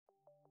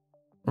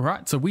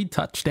Alright, so we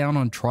touched down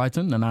on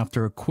Triton, and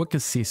after a quick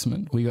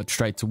assessment, we got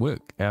straight to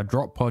work. Our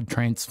drop pod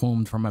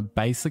transformed from a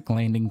basic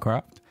landing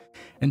craft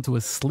into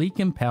a sleek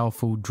and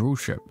powerful drill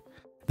ship.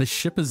 The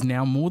ship is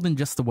now more than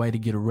just a way to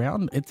get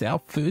around, it's our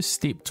first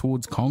step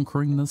towards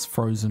conquering this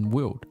frozen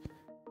world.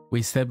 We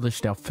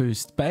established our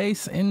first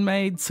base and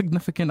made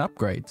significant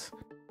upgrades.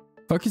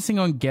 Focusing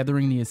on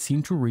gathering the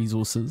essential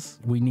resources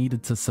we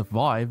needed to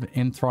survive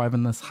and thrive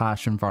in this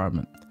harsh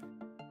environment.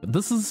 But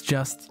this is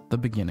just the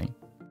beginning.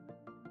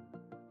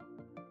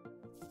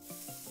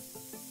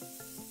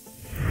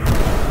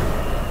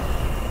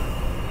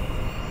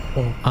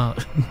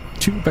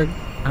 Tuber.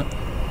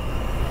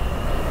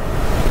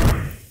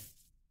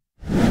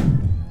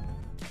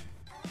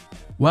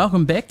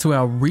 Welcome back to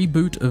our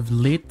reboot of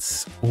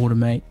Let's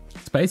Automate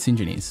Space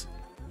Engineers.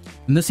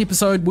 In this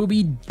episode, we'll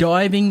be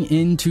diving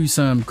into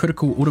some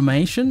critical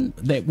automation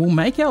that will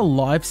make our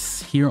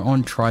lives here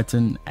on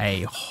Triton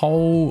a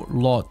whole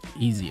lot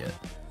easier.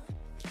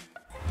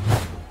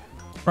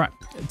 Right,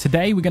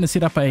 today we're going to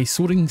set up a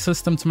sorting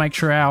system to make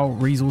sure our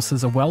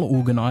resources are well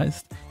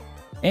organized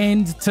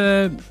and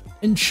to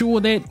ensure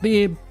that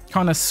they're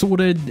kind of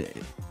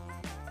sorted.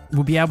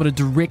 We'll be able to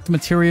direct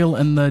material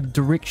in the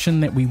direction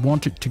that we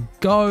want it to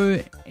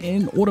go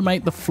and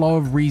automate the flow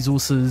of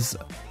resources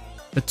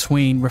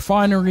between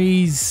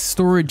refineries,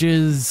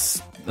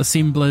 storages,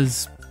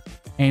 assemblers,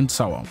 and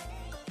so on.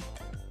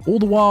 All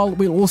the while,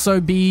 we'll also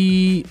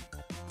be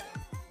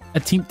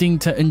attempting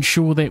to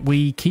ensure that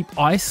we keep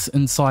ice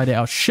inside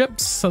our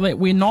ships so that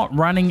we're not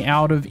running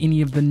out of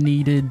any of the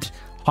needed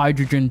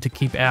hydrogen to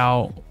keep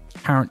our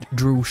current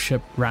drill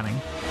ship running.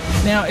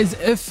 Now, as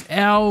if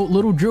our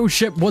little drill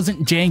ship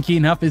wasn't janky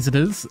enough as it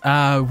is,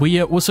 we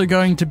are also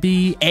going to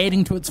be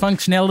adding to its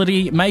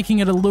functionality, making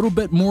it a little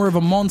bit more of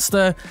a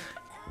monster.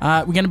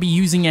 We're going to be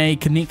using a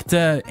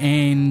connector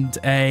and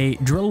a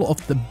drill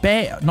off the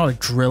bat. Not a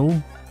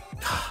drill.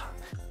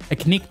 A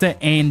connector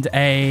and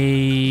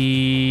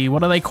a...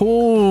 what are they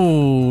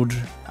called?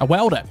 A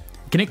welder.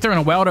 Connector and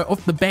a welder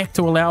off the back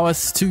to allow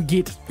us to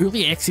get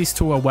early access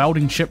to a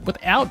welding ship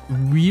without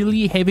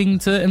really having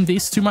to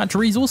invest too much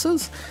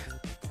resources.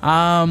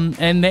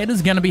 And that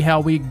is going to be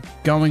how we're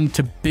going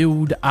to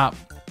build up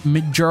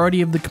majority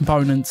of the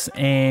components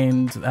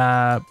and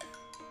kind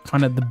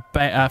of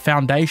the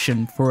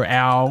foundation for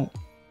our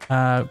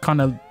kind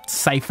of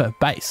safer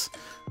base.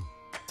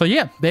 So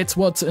yeah, that's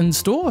what's in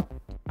store.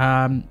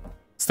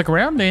 Stick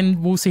around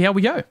and we'll see how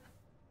we go.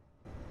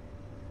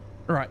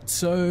 Alright,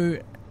 so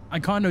I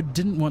kind of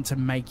didn't want to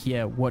make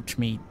you watch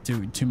me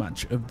do too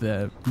much of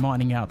the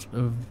mining out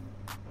of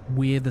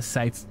where the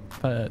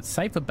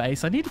safer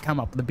base. I need to come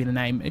up with a better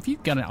name. If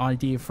you've got an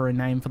idea for a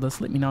name for this,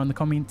 let me know in the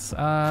comments.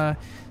 But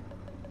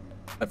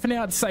for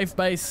now, it's safe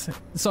base.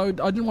 So I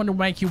didn't want to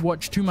make you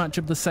watch too much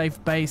of the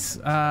safe base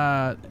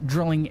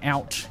drilling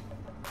out. So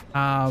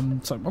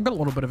I've got a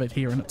little bit of it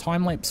here in a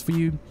time lapse for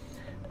you.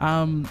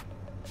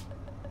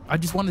 I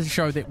just wanted to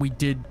show that we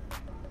did,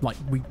 like,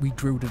 we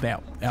drilled it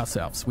out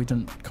ourselves. We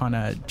didn't kind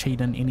of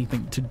cheat in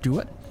anything to do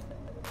it.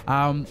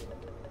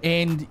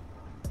 And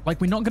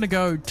like, we're not going to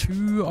go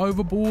too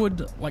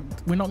overboard. Like,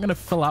 we're not going to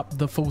fill up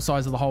the full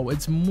size of the hole.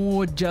 It's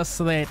more just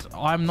so that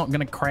I'm not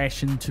going to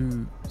crash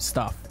into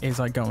stuff as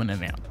I go in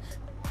and out.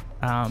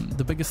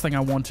 The biggest thing I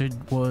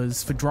wanted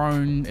was for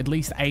drone, at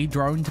least a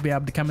drone, to be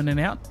able to come in and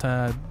out.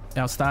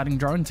 Our starting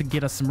drone to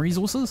get us some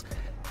resources.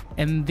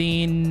 And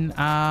then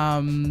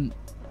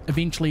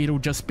eventually it'll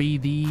just be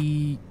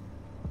the...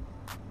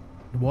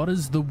 what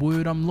is the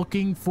word I'm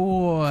looking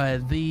for?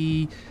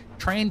 The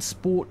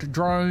transport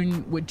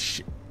drone,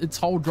 which its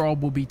whole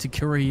job will be to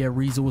courier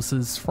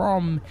resources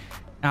from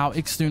our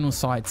external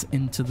sites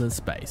into the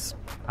space.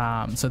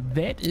 So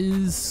that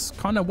is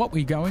kind of what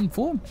we're going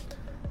for.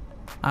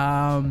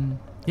 Yeah, and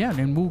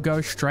then we'll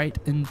go straight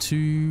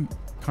into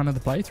kind of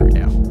the playthrough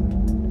now.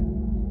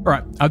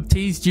 Alright, I've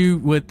teased you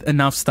with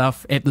enough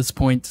stuff at this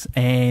point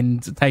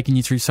and taken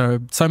you through so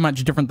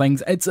much different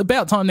things. It's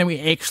about time that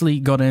we actually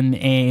got in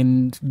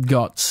and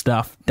got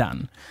stuff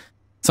done.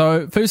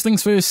 So first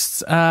things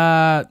first,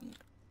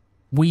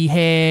 we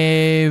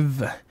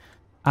have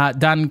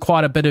done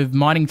quite a bit of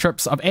mining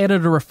trips. I've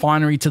added a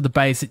refinery to the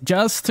base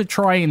just to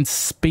try and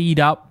speed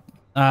up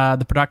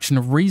the production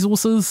of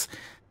resources.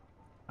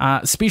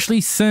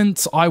 Especially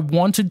since I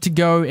wanted to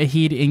go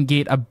ahead and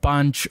get a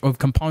bunch of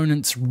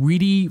components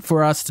ready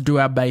for us to do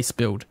our base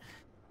build.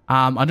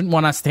 I didn't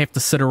want us to have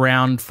to sit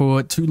around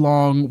for too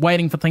long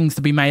waiting for things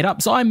to be made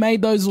up, so I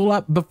made those all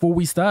up before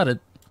we started.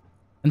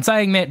 And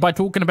saying that, by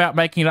talking about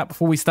making it up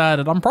before we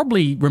started, I'm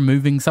probably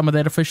removing some of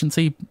that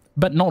efficiency,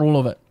 but not all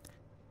of it.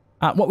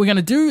 What we're going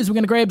to do is we're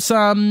going to grab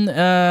some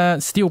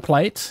steel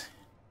plate.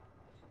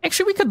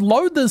 Actually, we could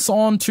load this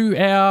onto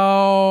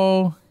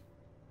our...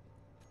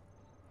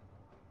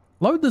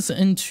 load this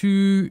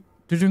into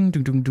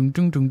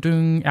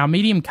our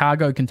medium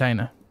cargo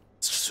container.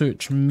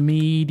 Search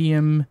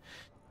medium.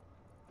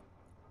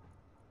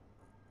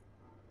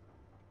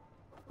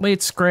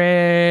 Let's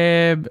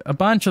grab a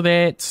bunch of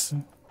that.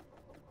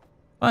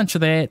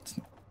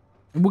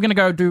 We're going to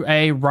go do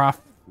a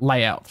rough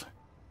layout.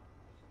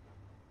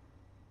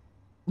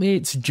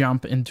 let's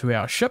jump into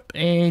our ship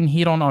and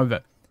head on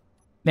over.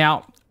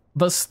 Now,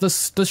 this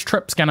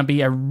trip's going to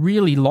be a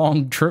really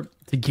long trip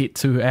to get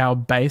to our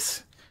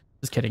base.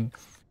 Just kidding.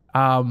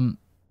 I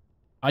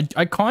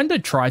kind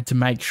of tried to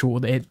make sure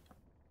that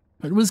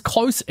it was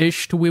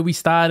close-ish to where we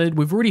started.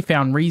 We've already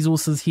found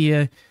resources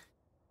here.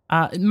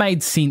 It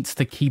made sense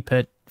to keep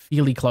it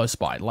fairly close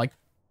by. Like,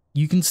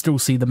 you can still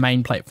see the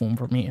main platform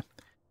from here.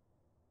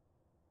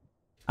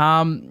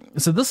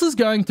 So this is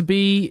going to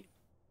be...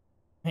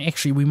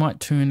 Actually, we might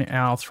turn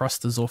our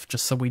thrusters off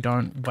just so we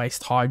don't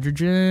waste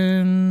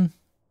hydrogen.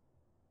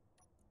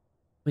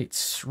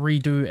 Let's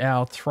redo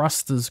our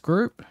thrusters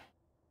group.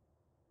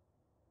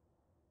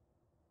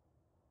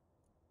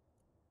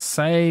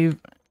 Save,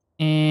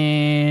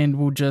 and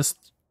we'll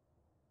just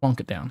bonk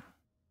it down.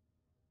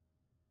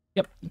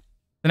 Yep. So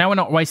now we're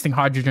not wasting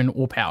hydrogen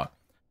or power.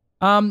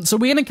 So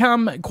we're going to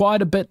come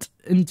quite a bit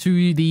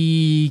into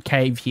the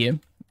cave here.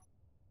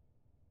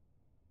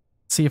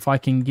 See if I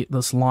can get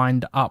this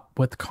lined up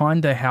with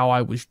kind of how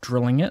I was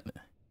drilling it.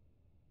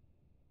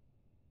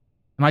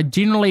 And I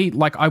generally,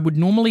 like, I would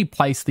normally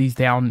place these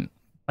down,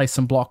 place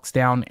some blocks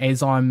down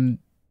as I'm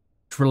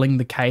drilling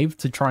the cave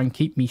to try and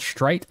keep me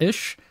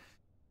straight-ish.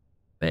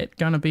 That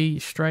gonna be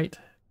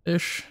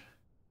straight-ish.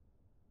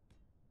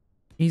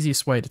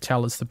 Easiest way to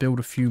tell is to build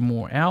a few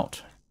more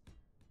out.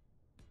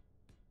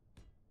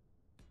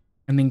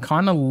 And then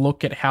kind of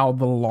look at how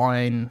the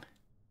line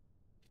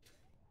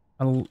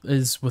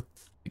is with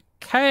the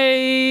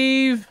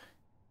cave.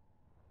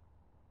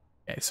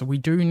 Okay, so we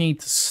do need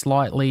to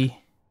slightly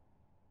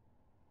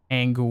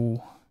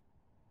angle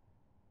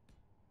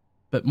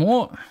a bit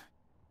more.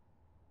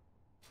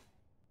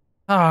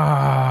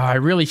 I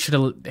really should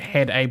have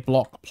had a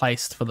block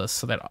placed for this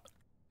so that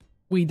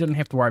we didn't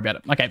have to worry about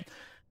it. Okay.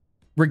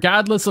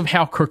 Regardless of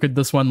how crooked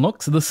this one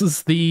looks, this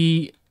is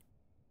the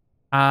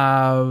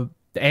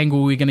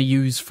angle we're going to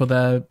use for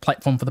the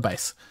platform for the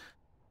base.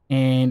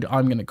 And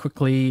I'm going to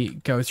quickly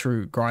go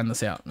through, grind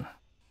this out.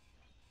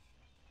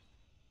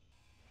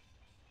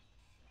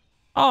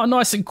 Oh,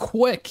 nice and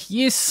quick.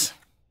 Yes.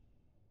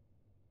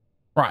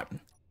 Right.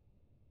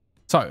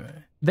 So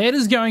that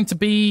is going to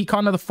be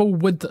kind of the full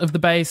width of the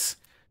base.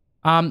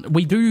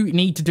 We do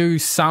need to do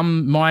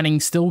some mining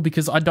still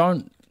because I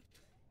don't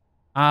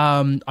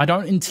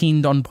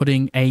intend on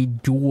putting a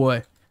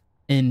door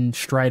in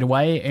straight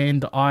away,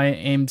 and I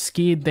am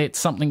scared that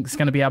something's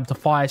going to be able to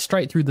fire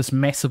straight through this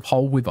massive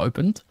hole we've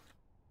opened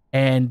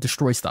and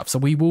destroy stuff. So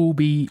we will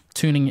be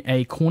turning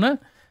a corner,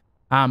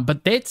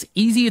 but that's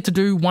easier to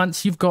do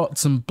once you've got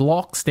some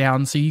blocks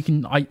down. So you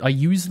can I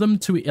use them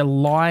to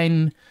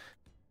align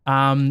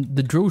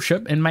the drill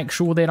ship and make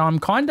sure that I'm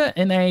kind of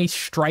in a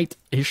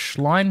straight-ish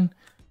line.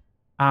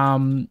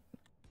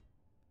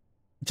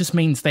 Just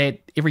means that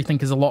everything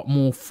is a lot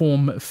more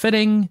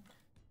form-fitting,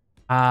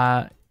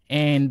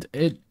 and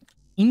it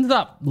ends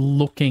up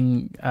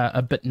looking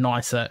a bit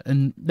nicer,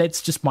 and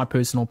that's just my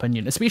personal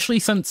opinion, especially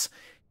since,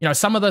 you know,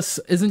 some of this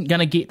isn't going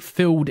to get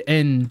filled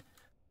in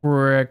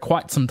for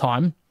quite some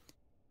time.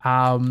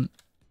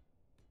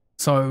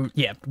 So,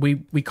 yeah,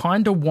 we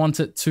kind of want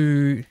it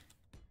to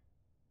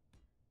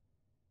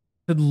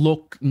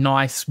look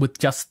nice with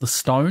just the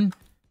stone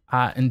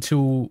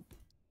until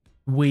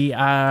we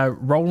are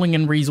rolling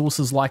in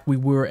resources like we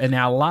were in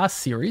our last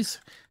series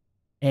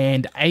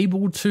and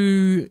able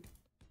to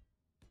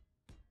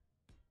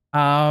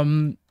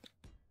kind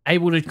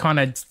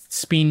of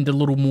spend a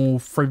little more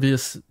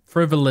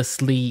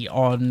frivolously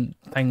on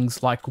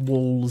things like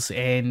walls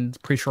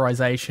and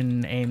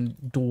pressurization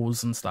and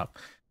doors and stuff.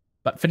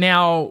 But for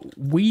now,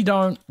 we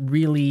don't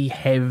really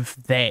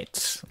have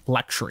that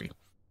luxury.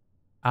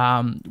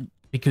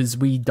 Because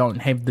we don't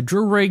have the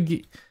drill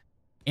rig,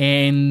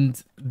 and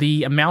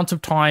the amount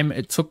of time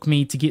it took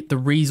me to get the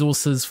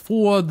resources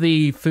for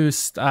the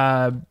first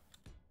drill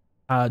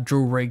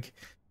rig,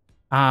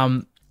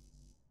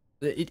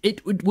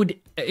 it would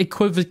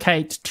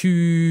equivocate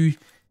to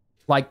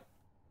like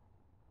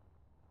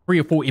 3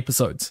 or 4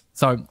 episodes.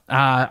 So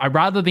I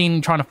rather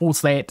than trying to force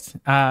that,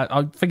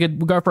 I figured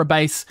we'll go for a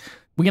base.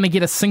 We're going to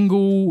get a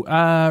single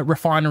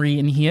refinery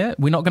in here.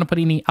 We're not going to put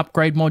any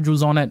upgrade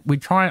modules on it.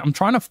 I'm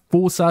trying to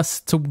force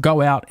us to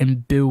go out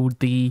and build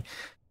the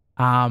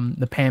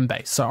pan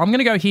base. So I'm going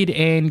to go ahead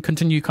and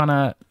continue kind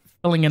of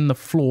filling in the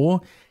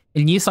floor.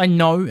 And yes, I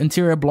know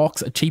interior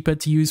blocks are cheaper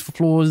to use for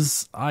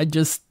floors. I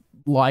just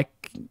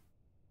like...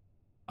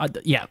 I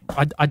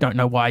don't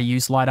know why I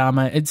use light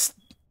armor.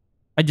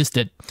 I just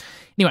did.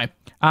 Anyway,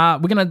 we're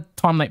going to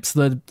time-lapse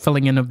the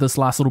filling in of this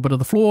last little bit of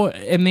the floor,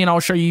 and then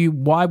I'll show you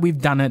why we've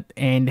done it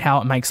and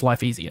how it makes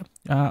life easier.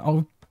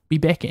 I'll be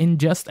back in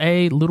just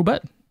a little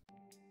bit.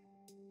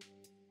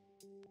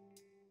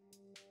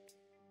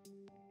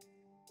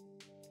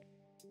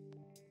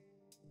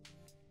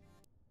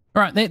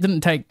 Alright, that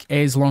didn't take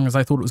as long as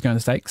I thought it was going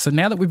to take. So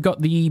now that we've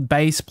got the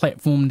base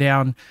platform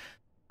down,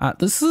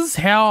 this is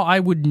how I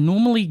would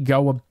normally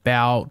go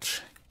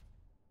about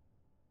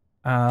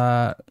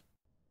kind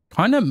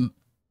of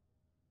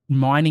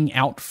mining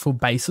out for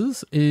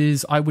bases.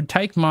 Is I would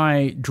take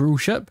my drill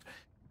ship,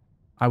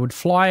 I would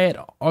fly it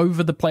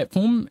over the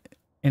platform.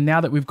 And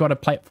now that we've got a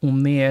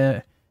platform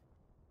there,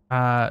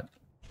 oh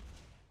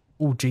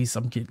geez,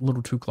 I'm getting a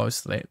little too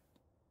close to that.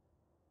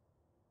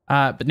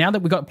 But now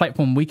that we've got a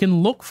platform, we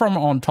can look from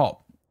on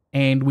top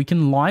and we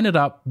can line it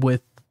up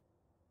with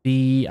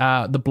the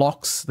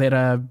blocks that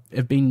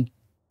have been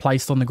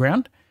placed on the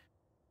ground.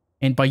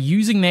 And by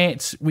using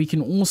that, we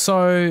can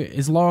also,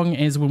 as long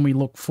as when we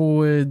look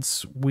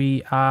forwards,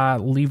 we are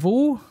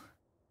level.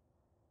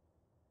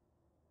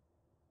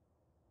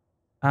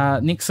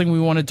 Next thing we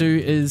want to do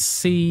is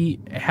see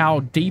how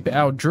deep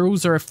our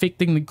drills are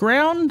affecting the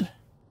ground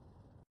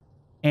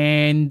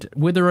and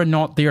whether or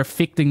not they're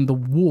affecting the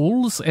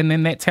walls. And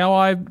then that's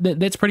how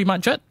that's pretty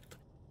much it.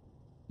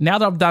 Now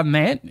that I've done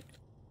that,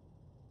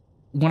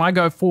 when I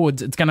go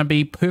forwards, it's going to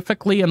be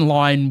perfectly in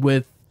line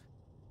with,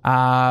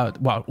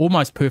 well,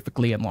 almost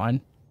perfectly in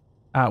line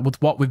with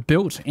what we've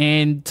built.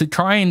 And to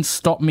try and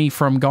stop me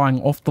from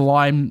going off the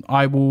line,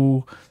 I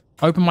will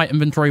open my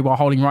inventory while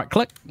holding right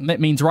click. That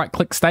means right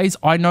click stays.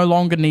 I no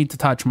longer need to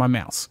touch my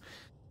mouse.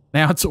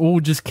 Now it's all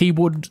just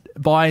keyboard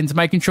buttons,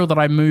 making sure that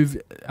I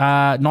move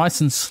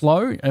nice and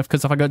slow,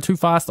 because if I go too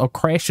fast, I'll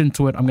crash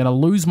into it. I'm going to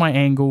lose my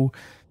angle.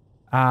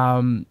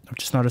 I've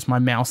just noticed my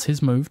mouse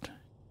has moved.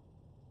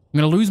 I'm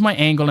going to lose my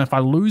angle, and if I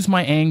lose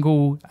my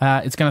angle,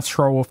 it's going to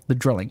throw off the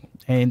drilling.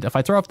 And if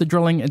I throw off the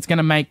drilling, it's going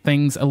to make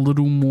things a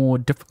little more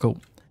difficult.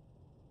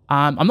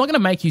 I'm not going to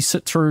make you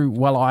sit through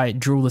while I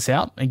drill this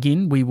out.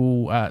 Again, we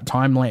will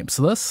time-lapse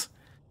this.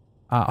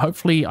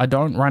 Hopefully, I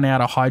don't run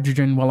out of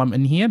hydrogen while I'm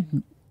in here.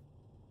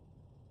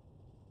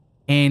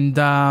 And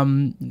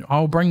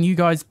I'll bring you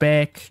guys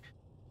back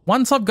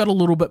once I've got a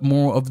little bit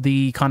more of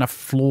the kind of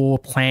floor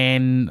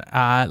plan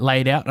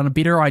laid out and a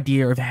better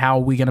idea of how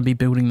we're going to be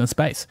building this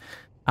base.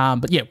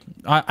 But yeah,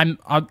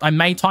 I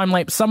may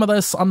time-lapse some of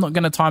this. I'm not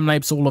going to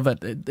time-lapse all of it.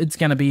 It's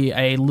going to be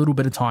a little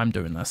bit of time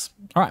doing this.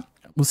 All right.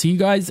 We'll see you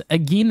guys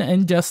again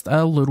in just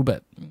a little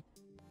bit.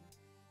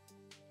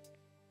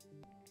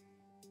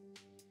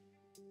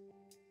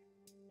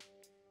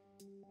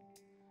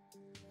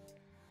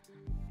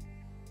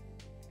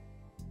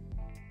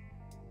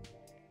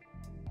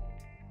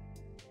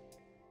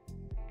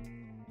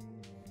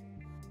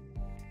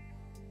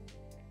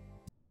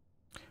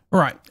 All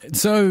right,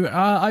 so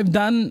I've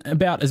done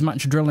about as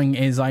much drilling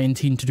as I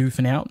intend to do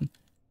for now.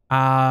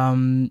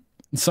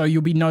 So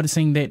you'll be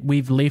noticing that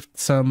we've left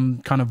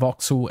some kind of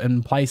voxel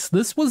in place.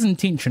 This was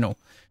intentional.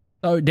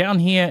 So down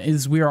here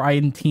is where I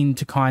intend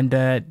to kind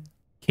of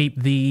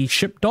keep the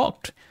ship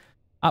docked.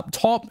 Up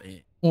top,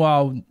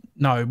 well,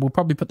 no, we'll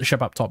probably put the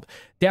ship up top.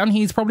 Down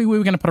here is probably where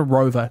we're going to put a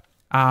rover.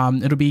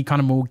 It'll be kind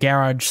of more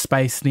garage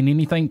space than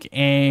anything,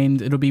 and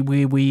it'll be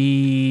where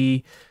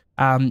we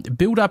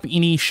build up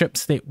any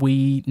ships that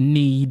we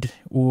need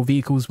or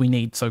vehicles we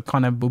need. So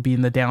kind of will be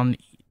in the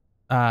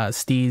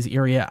downstairs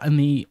area. In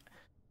the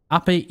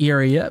upper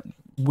area,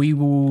 we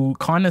will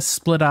kind of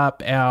split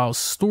up our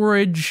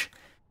storage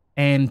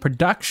and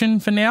production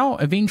for now.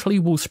 Eventually,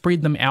 we'll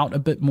spread them out a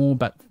bit more,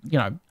 but, you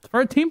know,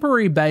 for a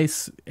temporary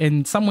base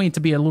and somewhere to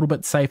be a little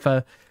bit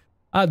safer,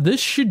 this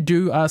should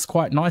do us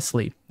quite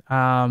nicely.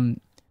 I'm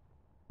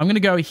going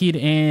to go ahead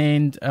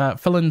and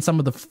fill in some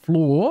of the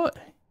floor,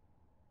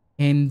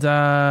 and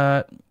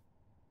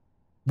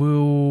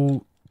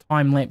we'll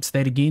time-lapse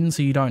that again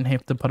so you don't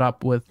have to put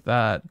up with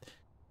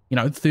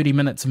 30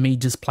 minutes of me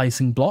just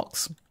placing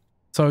blocks.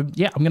 So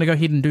yeah, I'm going to go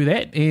ahead and do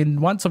that.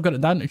 And once I've got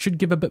it done, it should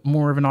give a bit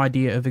more of an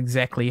idea of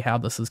exactly how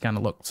this is going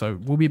to look. So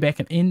we'll be back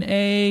in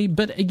a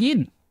bit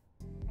again.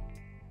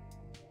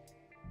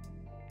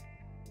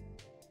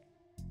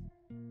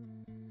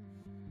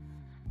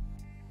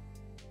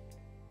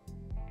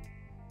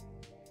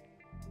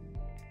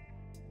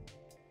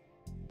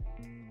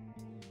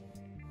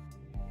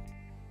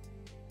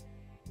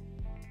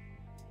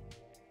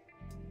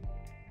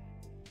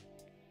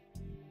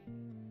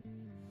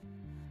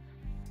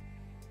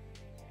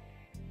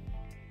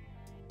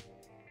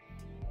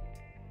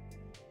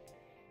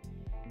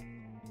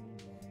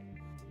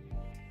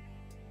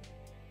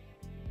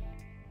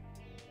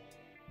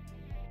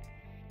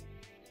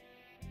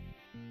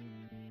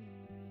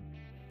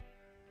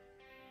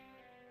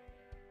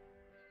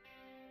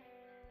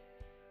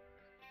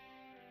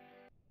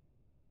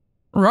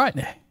 Right,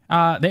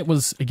 that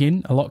was,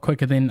 again, a lot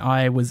quicker than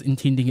I was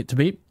intending it to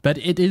be, but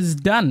it is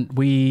done.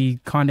 We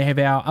kind of have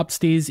our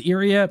upstairs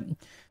area,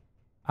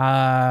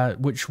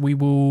 which we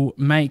will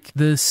make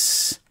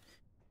this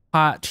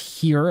part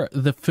here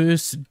the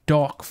first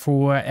dock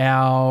for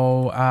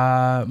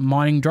our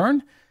mining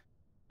drone.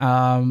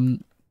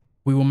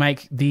 We will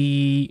make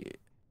the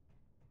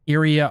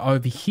area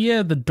over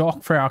here the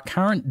dock for our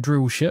current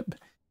drill ship.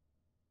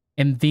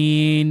 And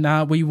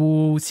then we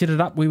will set it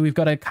up where we've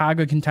got a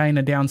cargo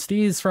container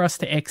downstairs for us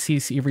to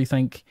access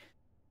everything,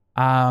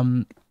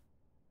 so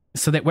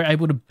that we're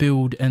able to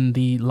build in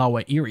the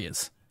lower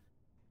areas.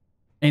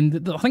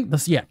 And I think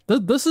this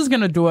is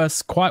going to do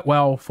us quite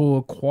well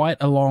for quite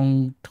a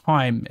long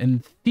time in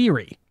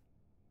theory.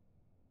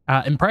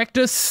 In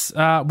practice,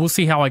 we'll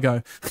see how I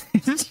go.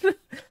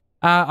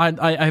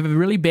 I have a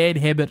really bad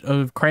habit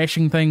of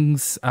crashing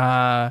things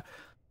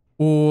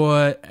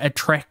or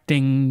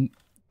attracting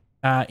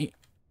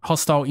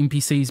hostile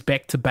NPCs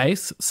back to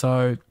base.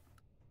 So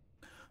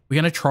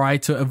we're going to try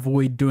to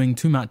avoid doing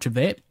too much of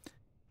that.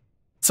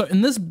 So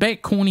in this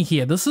back corner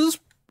here, this is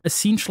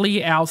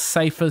essentially our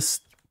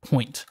safest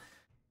point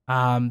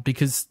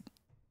because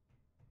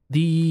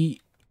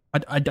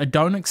I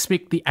don't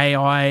expect the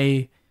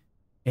AI,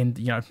 and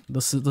you know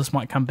this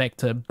might come back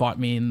to bite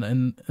me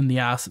in the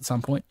ass at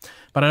some point,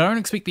 but I don't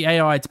expect the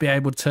AI to be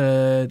able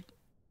to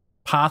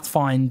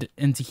pathfind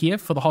into here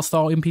for the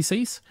hostile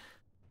NPCs.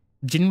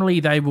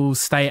 Generally, they will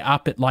stay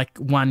up at like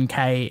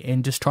 1k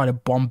and just try to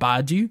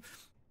bombard you,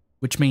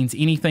 which means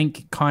anything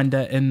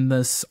kinda in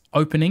this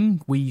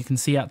opening where you can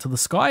see out to the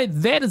sky,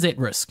 that is at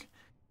risk.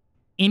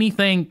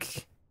 Anything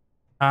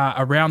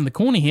around the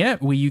corner here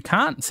where you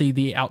can't see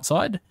the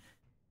outside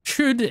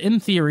should, in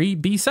theory,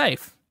 be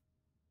safe.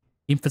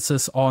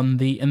 Emphasis on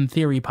the in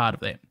theory part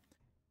of that.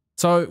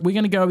 So we're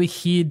going to go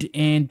ahead,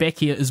 and back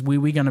here is where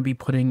we're going to be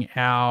putting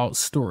our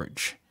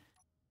storage.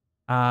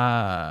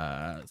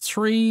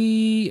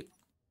 3,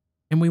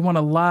 and we want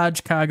a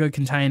large cargo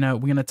container.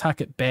 We're going to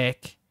tuck it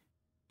back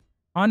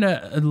kind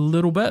of a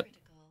little bit.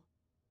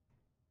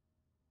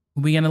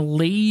 We're going to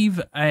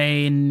leave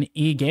an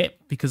air gap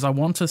because I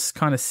want to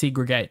kind of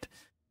segregate.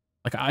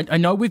 Like I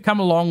know we've come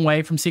a long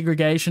way from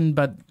segregation,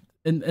 but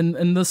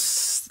in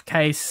this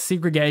case,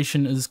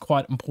 segregation is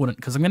quite important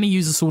because I'm going to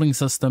use a sorting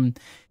system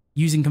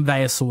using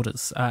conveyor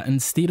sorters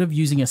instead of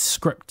using a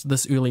script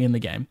this early in the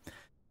game.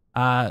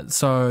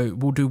 So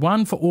we'll do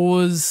 1 for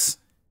ores.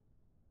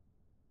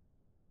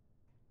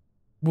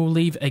 We'll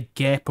leave a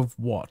gap of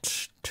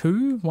what?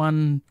 2?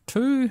 1,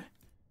 2.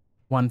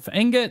 1 for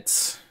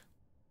ingots.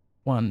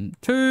 1,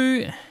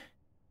 2.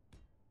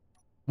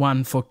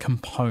 1 for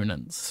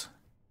components.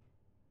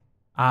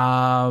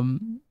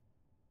 And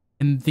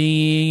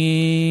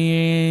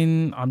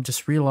then I'm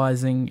just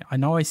realizing, I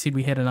know I said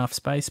we had enough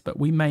space, but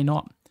we may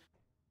not.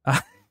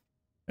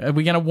 We're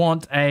going to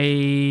want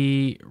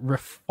a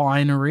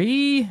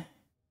refinery.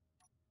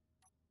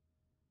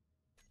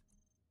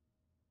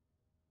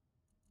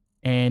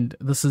 And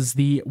this is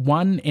the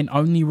one and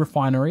only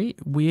refinery.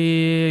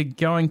 We're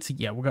going to,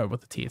 yeah, we'll go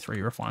with the tier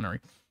 3 refinery.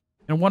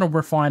 And want a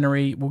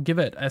refinery, we'll give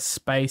it a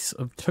space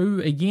of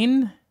 2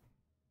 again.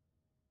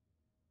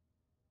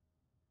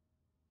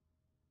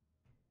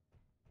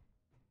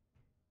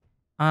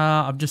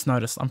 I've just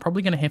noticed I'm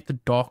probably going to have to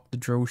dock the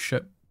drill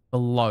ship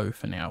below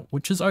for now,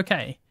 which is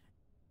okay.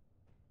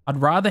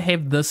 I'd rather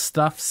have this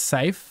stuff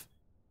safe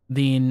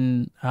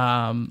than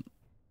than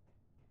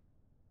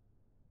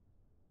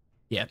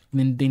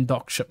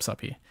dock ships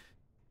up here.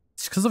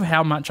 It's because of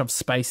how much I've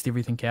spaced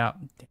everything out.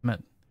 Damn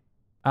it.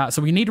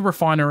 So we need a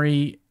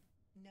refinery.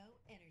 No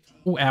energy.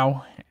 Oh,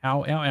 ow.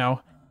 Ow, ow,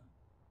 ow.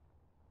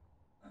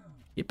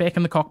 Get back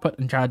in the cockpit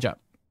and charge up.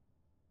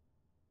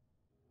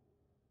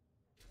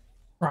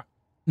 Right.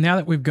 Now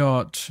that we've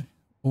got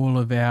all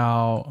of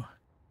our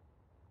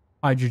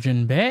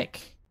hydrogen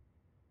back,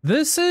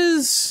 this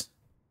is...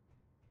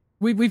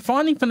 We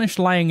finally finished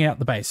laying out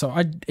the base. So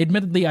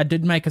admittedly, I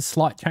did make a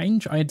slight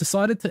change. I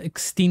decided to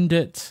extend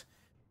it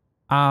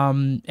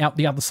out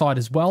the other side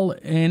as well,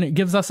 and it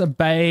gives us a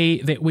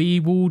bay that we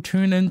will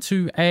turn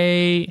into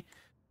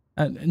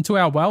into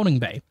our welding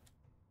bay.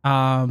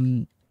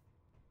 And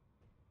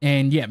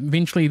yeah,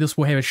 eventually this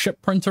will have a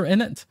ship printer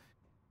in it.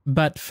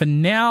 But for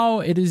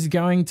now, it is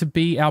going to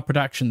be our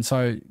production.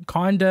 So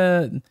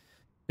kinda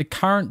the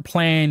current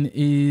plan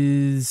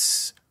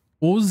is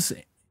ores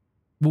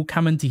will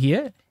come into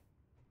here.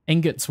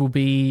 Ingots will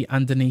be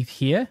underneath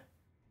here,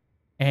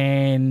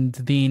 and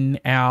then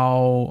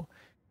our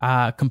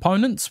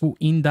components will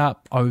end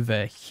up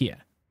over here.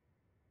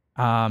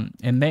 And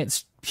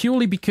that's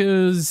purely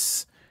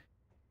because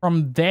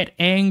from that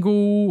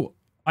angle,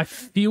 I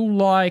feel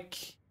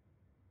like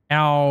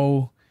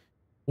our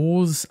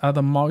ores are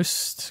the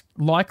most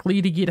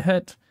likely to get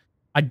hit.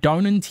 I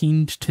don't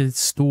intend to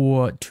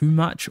store too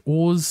much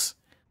ores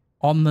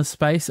on the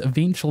space.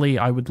 Eventually,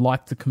 I would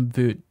like to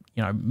convert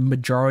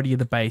majority of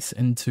the base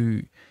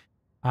into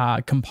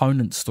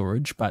component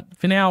storage, but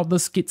for now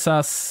this gets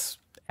us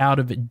out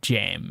of a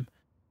jam.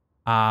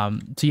 So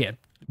yeah,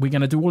 we're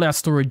going to do all our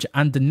storage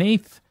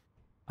underneath.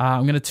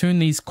 I'm going to turn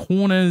these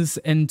corners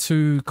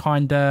into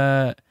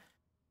kinda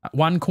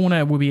one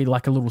corner will be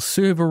like a little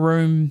server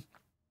room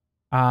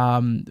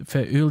for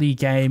early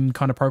game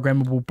kind of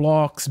programmable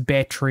blocks,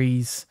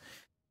 batteries,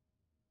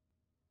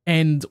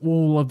 and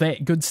all of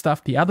that good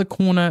stuff. The other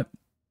corner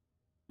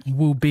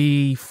will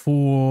be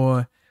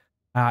for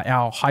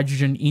our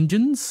hydrogen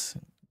engines,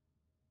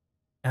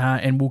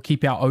 and we'll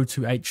keep our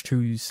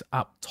O2H2s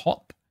up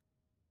top.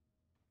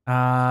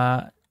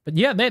 But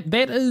yeah,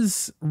 that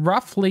is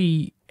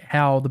roughly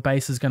how the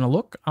base is going to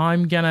look.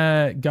 I'm going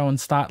to go and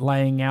start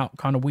laying out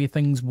kind of where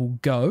things will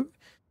go,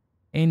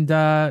 and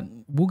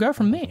we'll go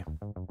from there.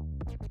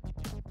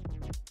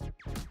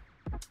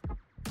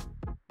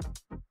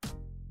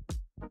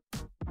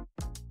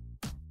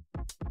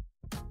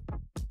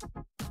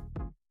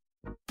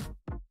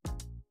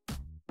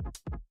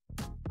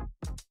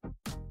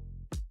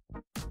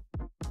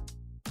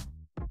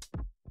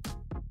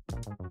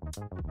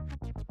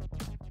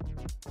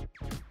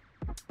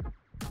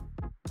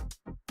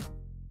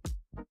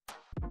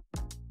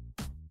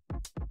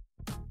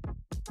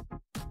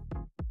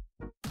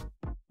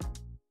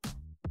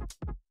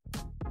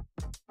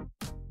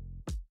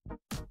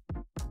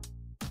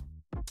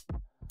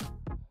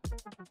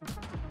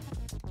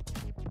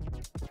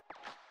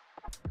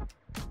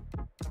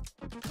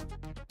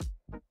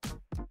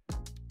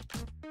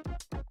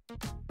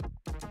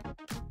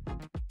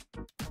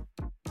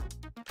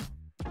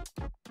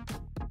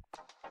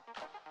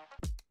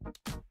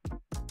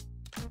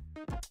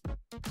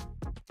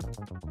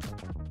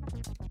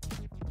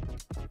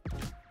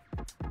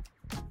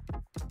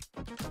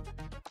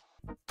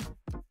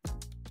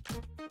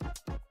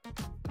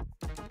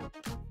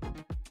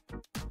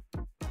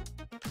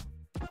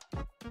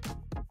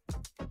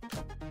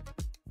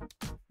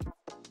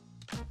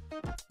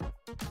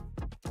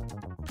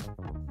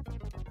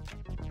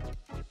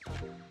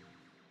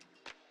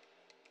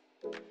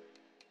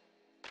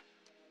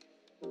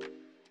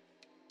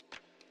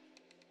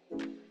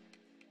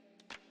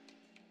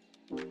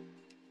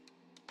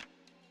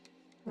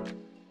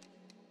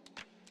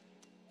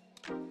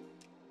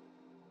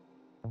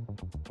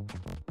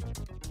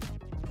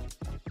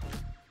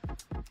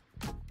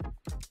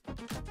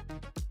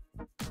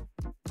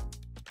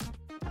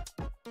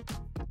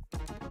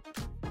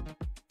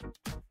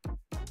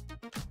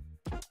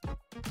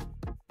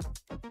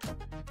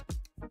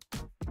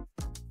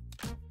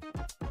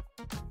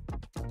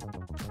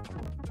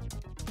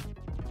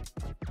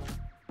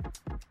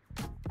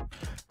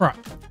 Right,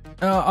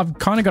 I've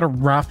kind of got a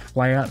rough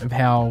layout of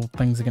how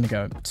things are going to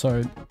go.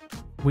 So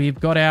we've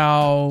got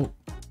our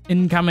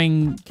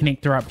incoming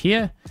connector up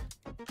here,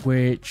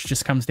 which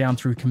just comes down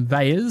through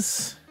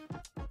conveyors.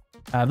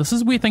 This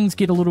is where things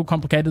get a little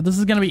complicated. This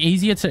is going to be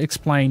easier to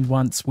explain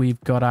once we've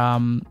got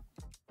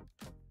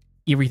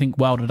everything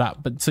welded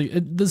up. But so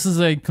this is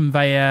a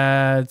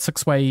conveyor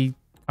 6-way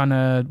kind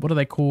of, what are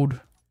they called?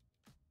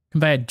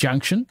 Conveyor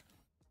junction.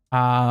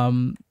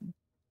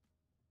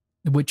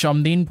 Which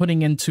I'm then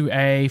putting into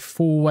a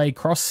 4-way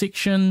cross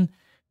section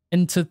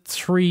into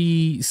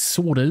 3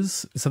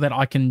 sorters so that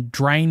I can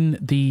drain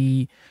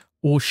the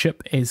ore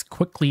ship as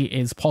quickly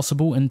as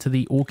possible into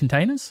the ore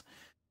containers.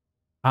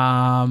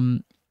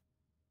 We're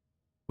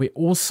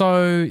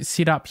also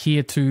set up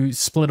here to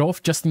split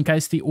off just in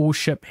case the ore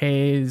ship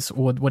has,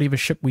 or whatever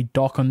ship we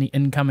dock on the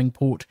incoming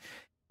port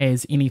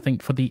has anything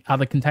for the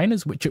other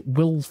containers, which it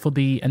will for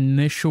the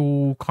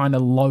initial kind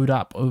of load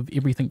up of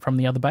everything from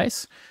the other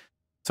base.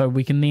 So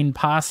we can then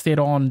pass that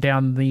on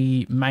down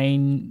the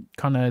main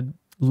kind of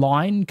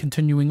line,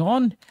 continuing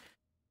on.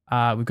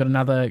 We've got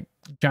another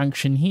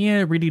junction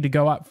here ready to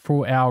go up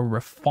for our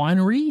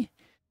refinery.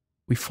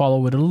 We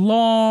follow it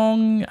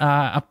along.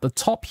 Up the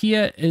top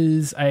here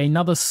is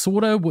another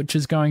sorter, which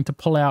is going to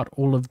pull out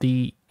all of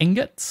the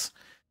ingots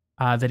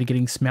that are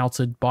getting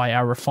smelted by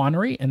our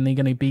refinery, and they're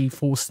going to be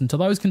forced into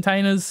those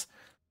containers.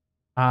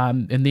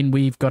 And then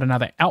we've got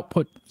another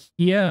output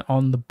here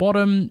on the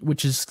bottom,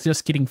 which is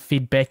just getting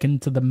fed back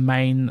into the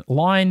main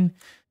line.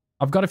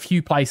 I've got a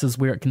few places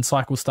where it can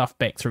cycle stuff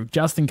back through,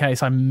 just in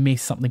case I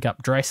mess something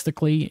up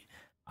drastically,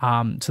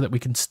 so that we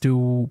can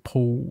still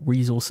pull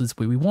resources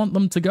where we want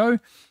them to go.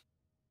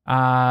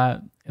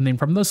 And then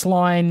from this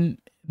line,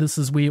 this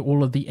is where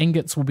all of the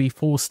ingots will be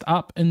forced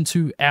up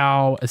into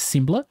our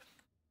assembler.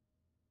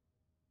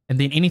 And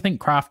then anything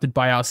crafted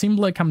by our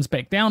assembler comes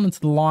back down into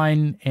the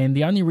line, and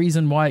the only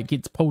reason why it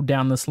gets pulled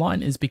down this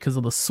line is because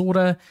of the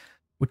sorter,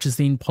 which is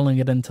then pulling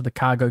it into the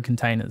cargo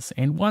containers.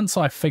 And once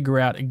I figure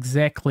out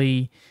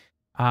exactly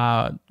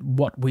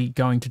what we're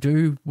going to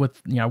do with,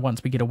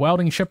 once we get a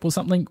welding ship or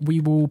something,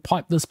 we will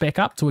pipe this back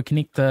up to a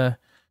connector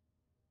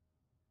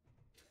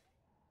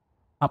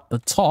up the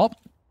top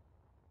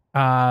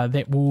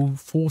that will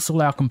force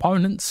all our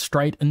components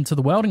straight into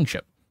the welding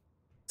ship,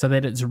 so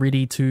that it's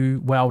ready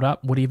to weld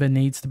up whatever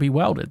needs to be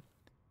welded.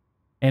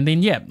 And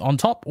then, on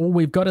top, all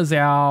we've got is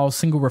our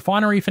single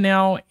refinery for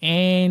now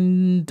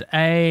and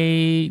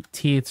a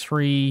tier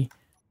 3,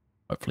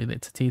 hopefully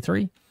that's a tier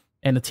 3,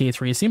 and a tier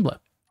 3 assembler.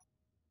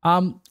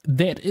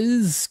 That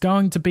is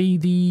going to be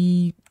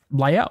the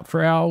layout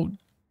for our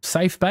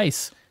safe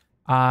base.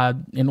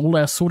 And all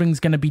our sorting is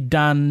going to be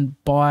done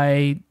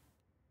by,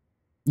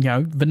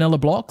 vanilla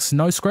blocks,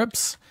 no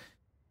scripts.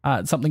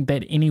 It's something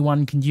that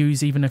anyone can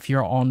use even if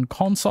you're on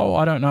console.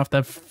 I don't know if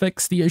they've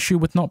fixed the issue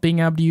with not being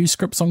able to use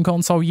scripts on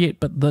console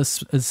yet, but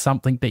this is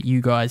something that you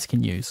guys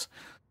can use.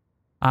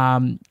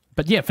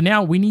 But for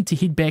now, we need to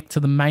head back to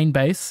the main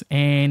base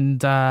and,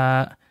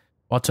 to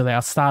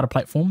our starter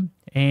platform,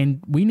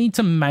 and we need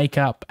to make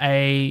up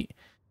the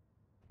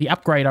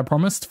upgrade I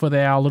promised for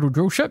our little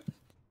drill ship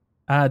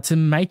to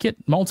make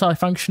it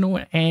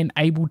multifunctional and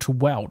able to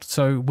weld.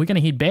 So we're going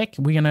to head back.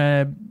 We're going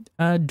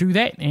to do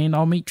that, and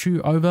I'll meet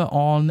you over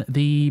on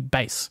the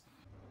base.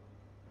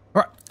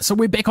 All right, so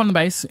we're back on the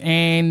base,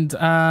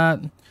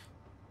 and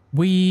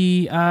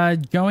we are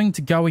going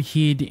to go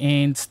ahead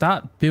and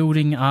start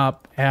building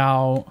up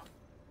our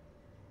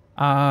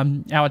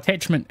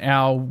attachment,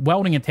 our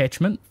welding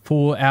attachment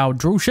for our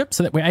drill ship,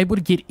 so that we're able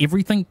to get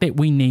everything that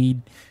we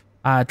need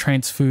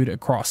transferred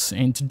across.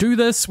 And to do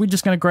this, we're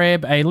just going to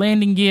grab a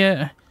landing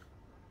gear.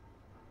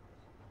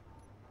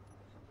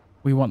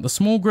 We want the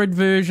small grid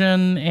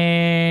version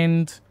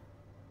and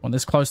want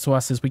as close to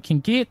us as we can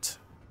get.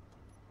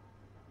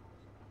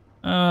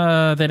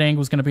 That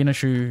angle is going to be an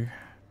issue.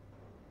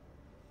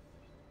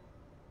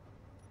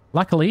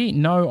 Luckily,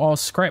 no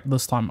scrap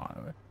this time.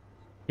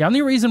 The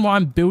only reason why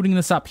I'm building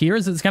this up here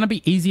is it's going to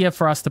be easier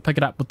for us to pick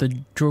it up with the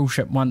drill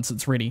ship once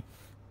it's ready.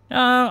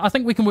 I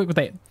think we can work with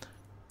that.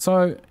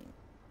 So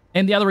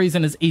And the other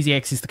reason is easy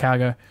access to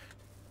cargo.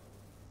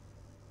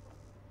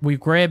 We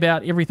grab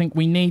out everything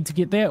we need to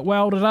get that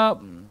welded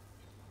up.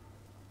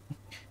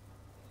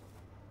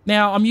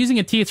 Now, I'm using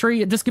a tier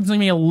 3. It just gives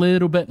me a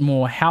little bit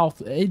more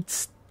health.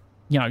 It's,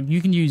 you know,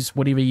 you can use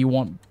whatever you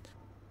want.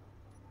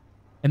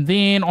 And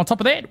then on top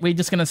of that, we're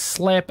just going to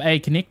slap a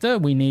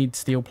connector. We need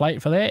steel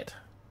plate for that.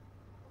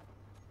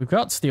 We've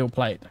got steel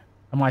plate.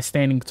 Am I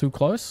standing too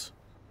close?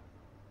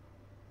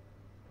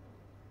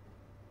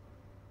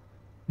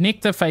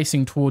 Connector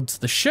facing towards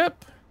the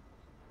ship.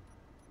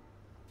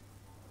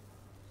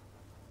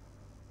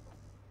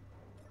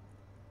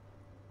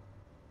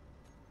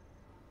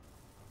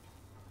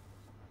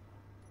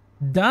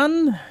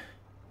 Done.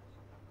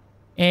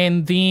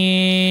 And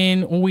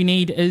then all we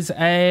need is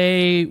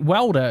a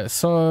welder.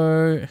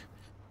 So I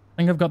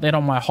think I've got that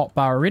on my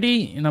hotbar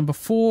already. Number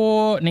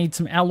 4, need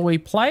some alloy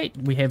plate.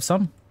 We have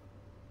some.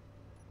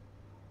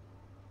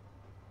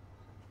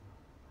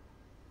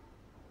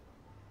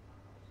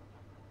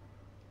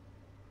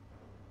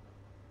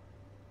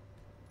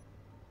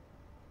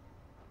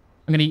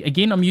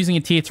 I'm using a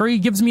tier 3. It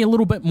gives me a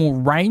little bit more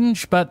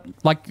range, but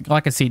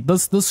like I said,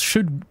 this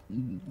should.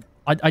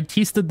 I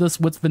tested this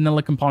with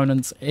vanilla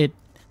components. It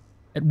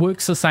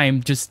works the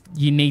same, just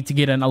you need to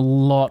get in a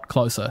lot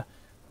closer.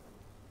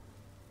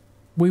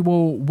 We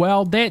will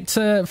weld that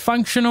to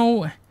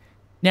functional.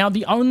 Now,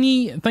 the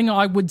only thing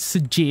I would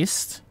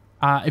suggest,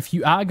 if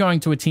you are going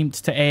to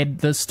attempt to add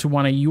this to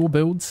one of your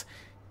builds,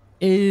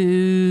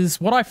 is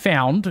what I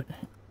found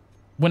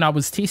when I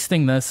was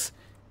testing this,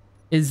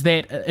 is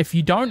that if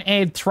you don't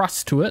add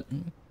thrust to it,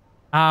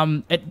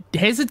 it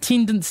has a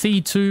tendency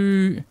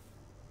to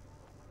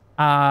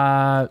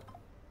kind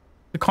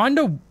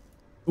of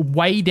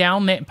weigh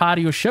down that part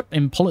of your ship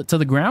and pull it to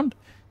the ground.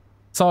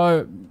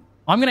 So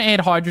I'm going to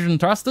add hydrogen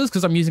thrusters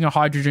because I'm using a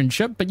hydrogen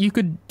ship, but you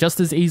could just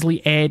as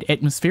easily add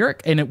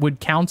atmospheric and it would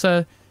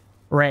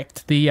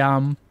counteract the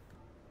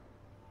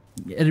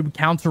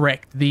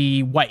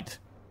weight.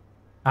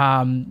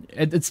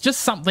 It's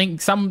just something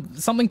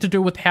to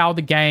do with how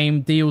the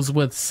game deals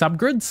with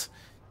subgrids.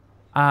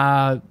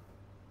 I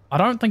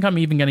don't think I'm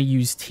even going to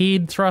use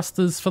tiered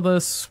thrusters for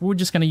this. We're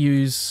just going to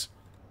use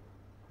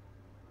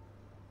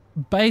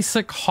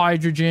basic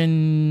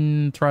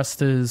hydrogen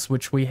thrusters,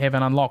 which we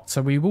haven't unlocked.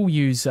 So we will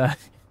use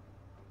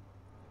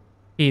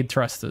tiered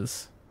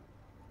thrusters.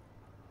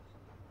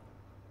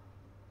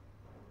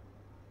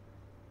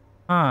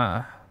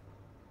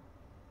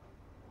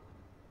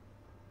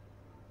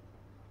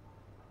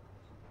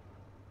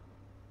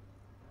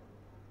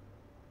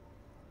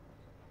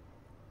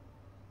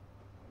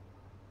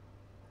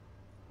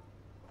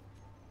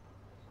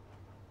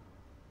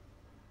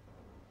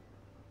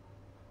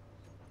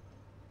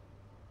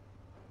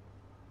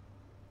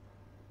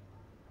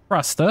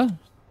 Thruster.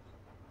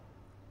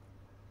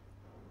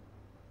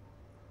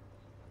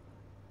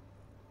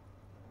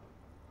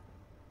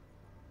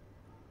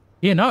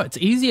 Yeah, no, it's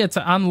easier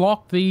to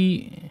unlock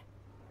the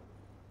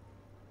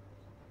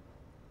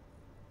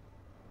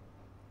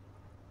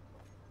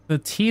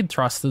tiered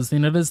thrusters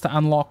than it is to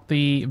unlock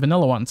the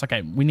vanilla ones.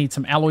 Okay, we need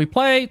some alloy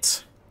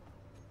plates.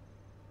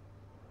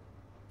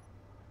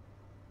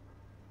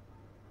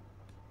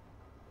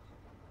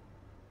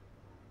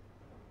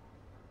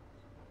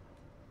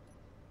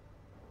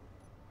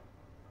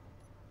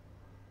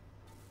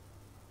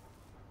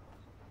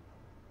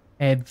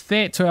 Add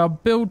that to our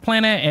build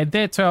planner, add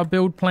that to our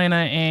build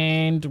planner,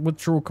 and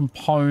withdraw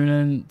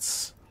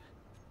components.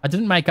 I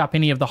didn't make up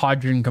any of the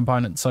hydrogen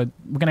components, so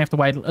we're going to have to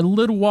wait a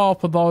little while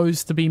for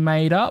those to be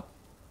made up.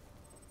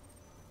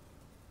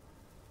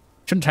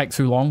 Shouldn't take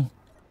too long.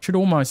 Should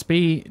almost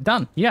be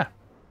done, yeah.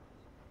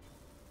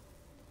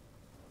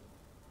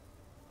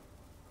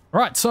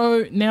 Right,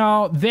 so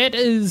now that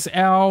is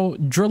our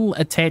drill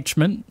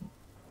attachment.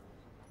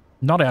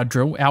 Not our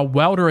drill, our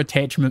welder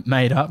attachment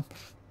made up.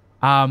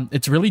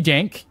 It's really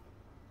jank.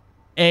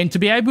 And to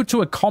be able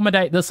to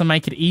accommodate this and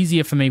make it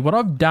easier for me, what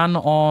I've done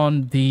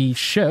on the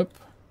ship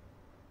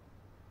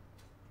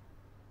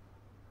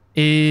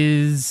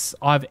is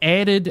I've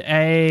added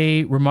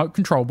a remote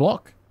control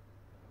block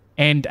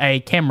and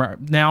a camera.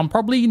 Now, I'm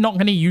probably not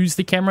going to use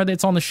the camera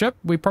that's on the ship.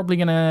 We're probably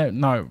going to...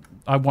 No,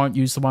 I won't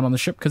use the one on the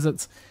ship because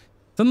it's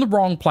in the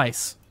wrong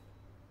place.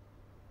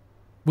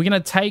 We're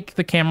going to take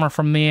the camera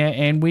from there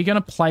and we're going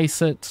to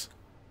place it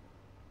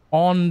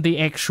on the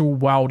actual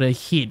welder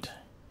head.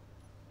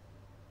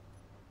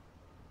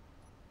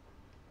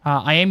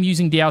 I am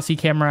using DLC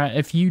camera.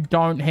 If you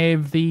don't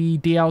have the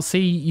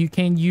DLC, you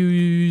can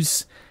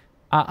use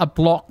a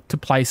block to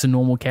place a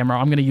normal camera.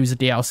 I'm going to use a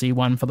DLC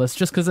one for this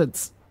just because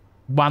it's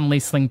one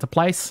less thing to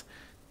place.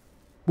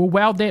 We'll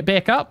weld that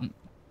back up.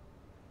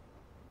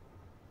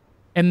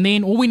 And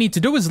then all we need to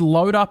do is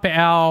load up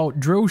our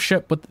drill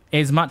ship with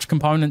as much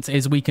components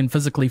as we can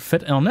physically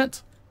fit on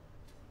it.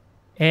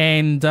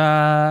 And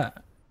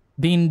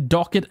then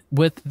dock it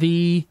with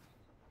the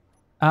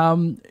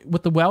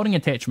welding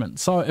attachment.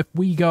 So if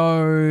we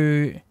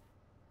go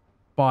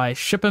by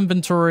ship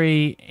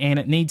inventory, and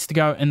it needs to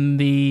go in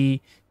the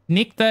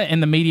connector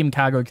and the medium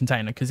cargo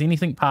container, because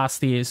anything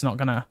past there is not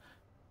gonna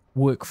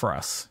work for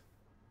us.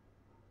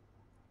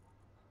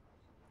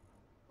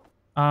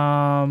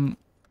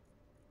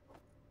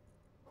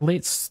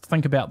 Let's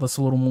think about this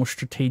a little more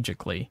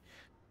strategically.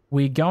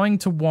 We're going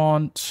to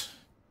want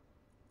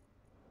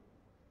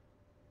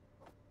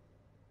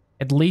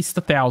at least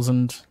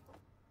 1,000.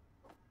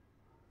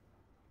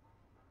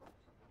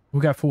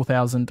 We'll go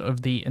 4,000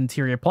 of the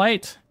interior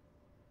plate.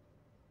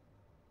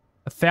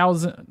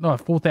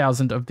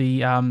 4,000 of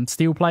the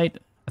steel plate.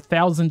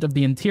 1,000 of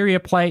the interior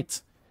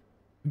plate.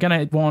 We're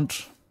gonna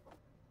want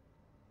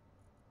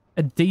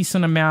a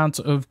decent amount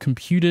of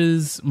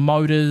computers,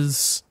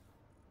 motors.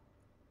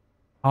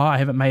 Oh, I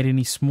haven't made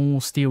any small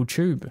steel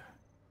tube.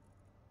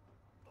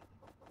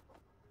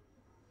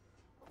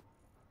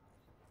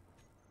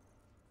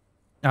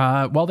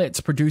 While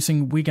that's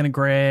producing, we're gonna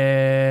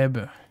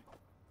grab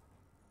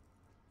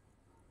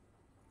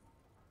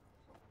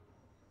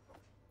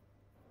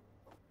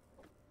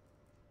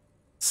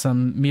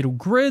some metal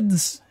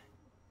grids.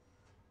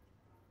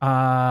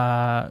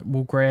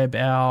 We'll grab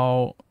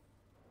our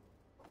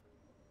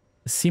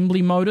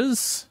assembly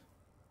motors.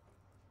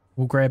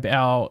 We'll grab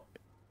our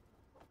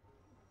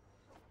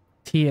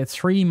tier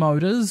 3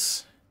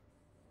 motors.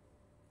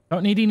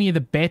 Don't need any of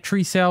the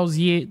battery cells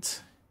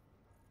yet.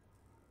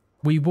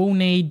 We will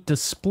need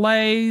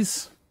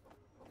displays.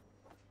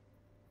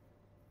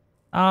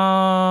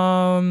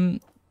 How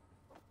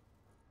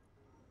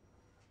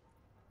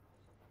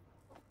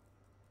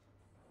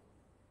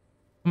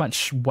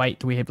much weight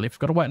do we have left?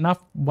 We've got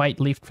enough weight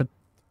left for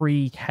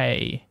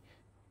 3K.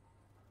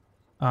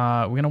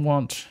 We're going to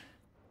want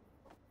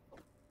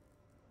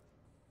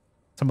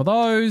some of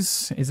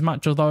those, as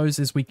much of those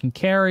as we can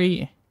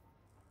carry.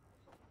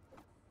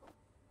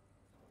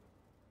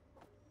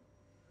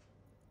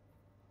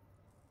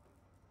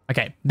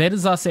 Okay, that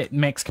is us at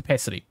max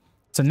capacity.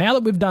 So now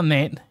that we've done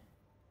that,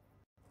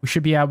 we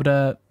should be able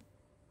to,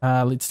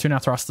 let's turn our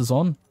thrusters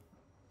on.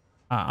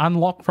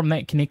 Unlock from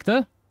that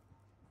connector.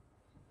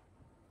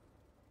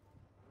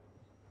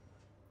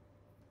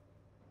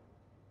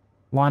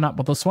 Line up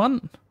with this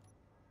one.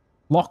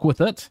 Lock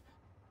with it.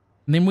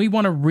 And then we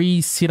want to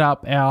reset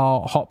up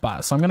our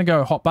hotbar. So I'm going to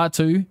go hotbar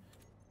 2.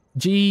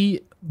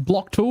 G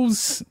block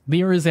tools.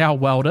 There is our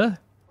welder.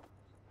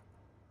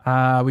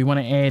 We want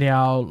to add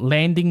our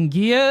landing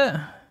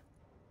gear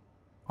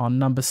on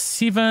number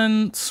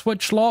 7,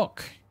 switch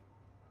lock.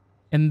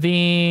 And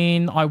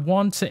then I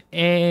want to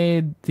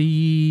add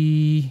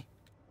the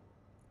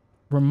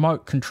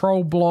remote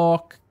control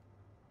block.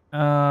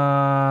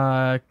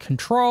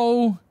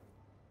 Control.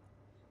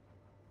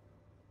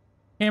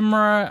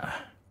 Camera.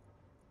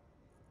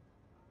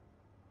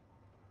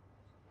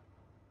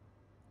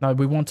 No,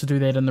 we want to do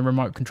that in the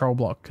remote control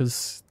block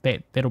because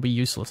that'll be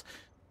useless.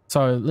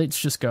 So let's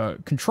just go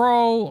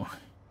control.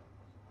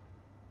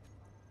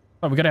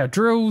 Oh, we got our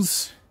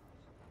drills.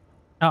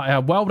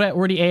 Our welder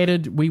already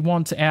added. We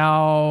want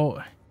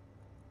our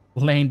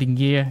landing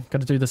gear.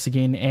 Got to do this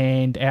again.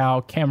 And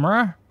our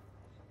camera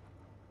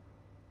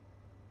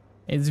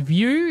as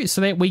view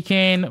so that we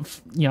can,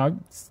 you know,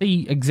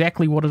 see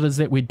exactly what it is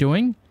that we're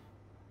doing.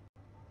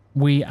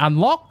 We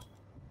unlock.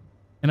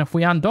 And if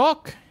we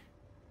undock.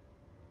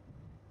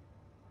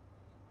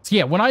 So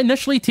yeah, when I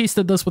initially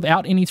tested this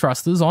without any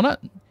thrusters on it,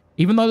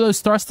 even though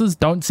those thrusters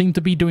don't seem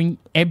to be doing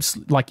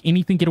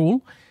anything at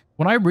all,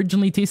 when I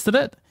originally tested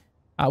it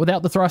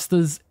without the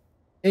thrusters,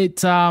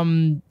 it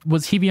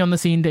was heavy on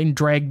this end and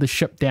dragged the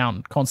ship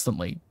down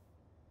constantly.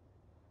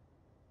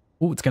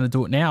 Oh, it's going to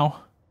do it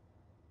now.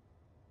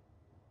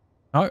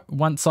 Oh,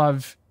 once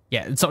I've...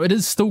 Yeah, so it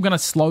is still going to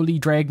slowly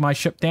drag my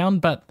ship down,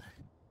 but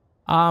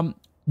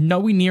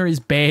nowhere near as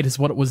bad as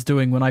what it was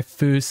doing when I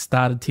first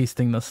started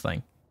testing this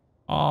thing.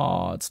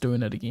 Oh, it's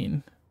doing it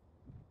again.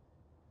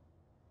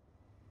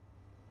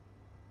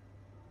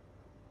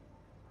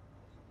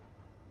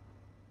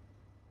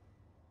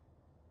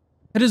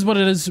 It is what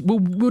it is.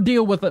 We'll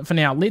deal with it for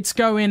now. Let's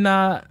go and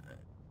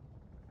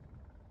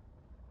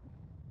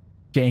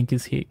jank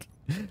as heck.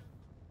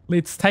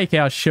 Let's take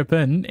our ship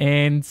in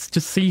and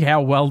just see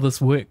how well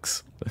this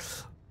works.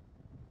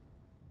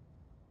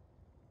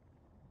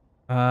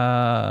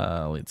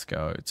 Let's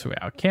go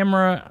to our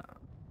camera.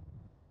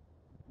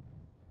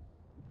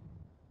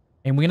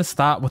 And we're going to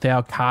start with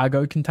our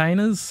cargo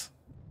containers.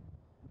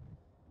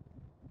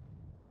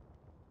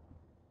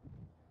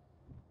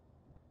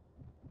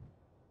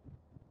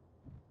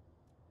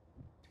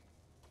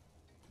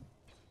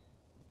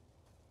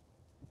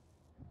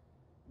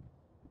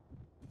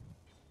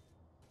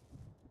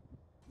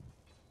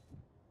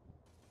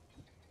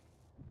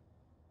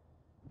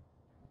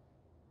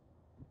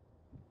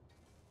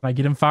 Can I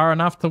get him far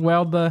enough to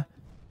weld the...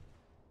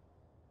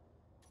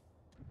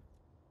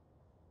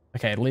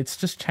 Okay, let's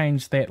just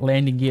change that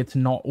landing gear to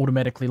not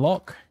automatically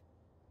lock.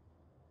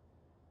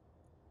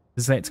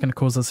 Because that's going to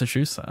cause us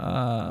issues.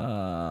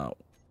 Auto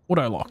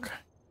lock.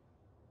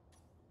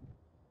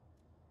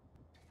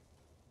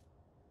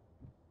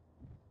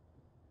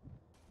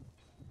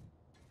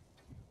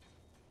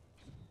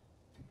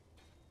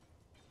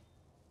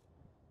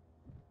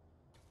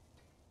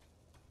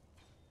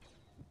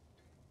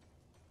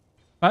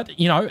 But,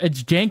 you know,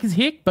 it's jank as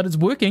heck, but it's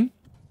working.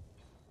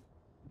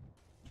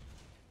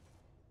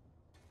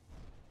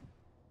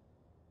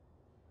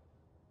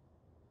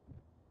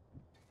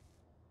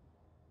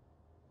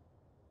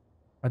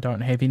 I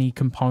don't have any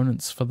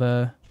components for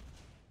the...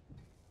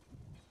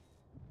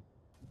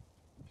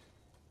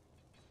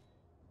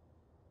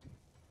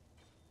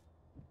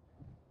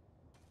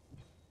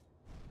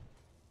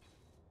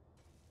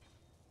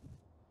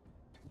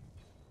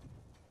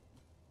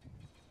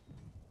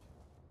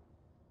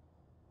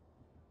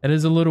 It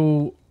is a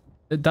little...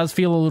 It does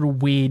feel a little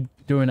weird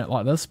doing it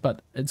like this,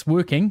 but it's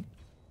working.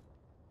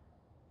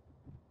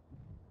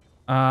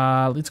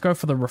 Let's go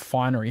for the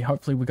refinery.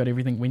 Hopefully we got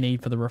everything we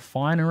need for the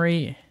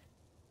refinery.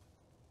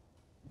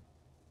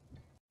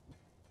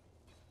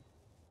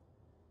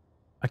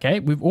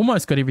 Okay, we've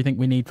almost got everything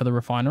we need for the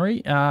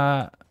refinery.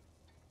 Let's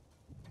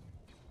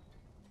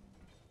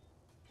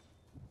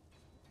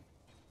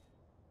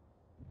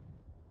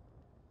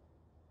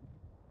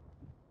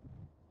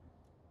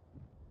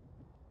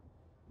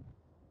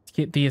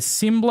get the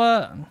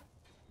assembler.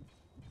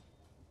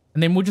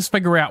 And then we'll just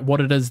figure out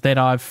what it is that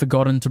I've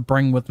forgotten to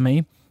bring with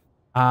me.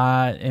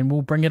 And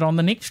we'll bring it on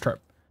the next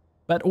trip.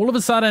 But all of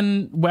a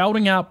sudden,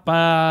 welding up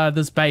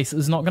this base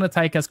is not going to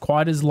take us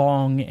quite as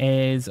long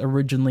as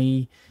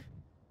originally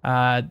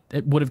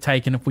it would have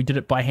taken if we did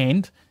it by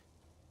hand.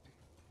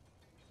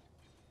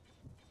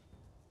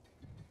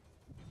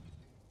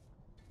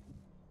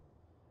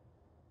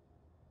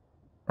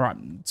 Alright,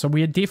 so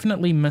we are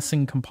definitely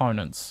missing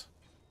components.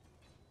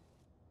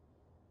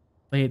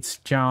 Let's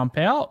jump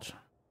out.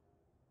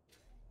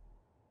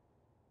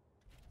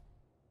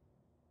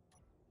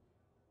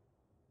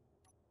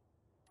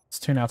 Let's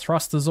turn our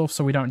thrusters off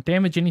so we don't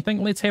damage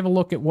anything. Let's have a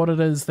look at what it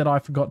is that I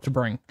forgot to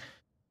bring.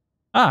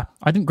 I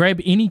didn't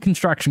grab any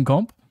construction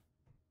comp.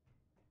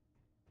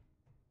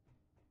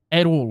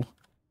 At all.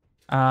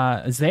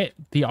 Is that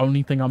the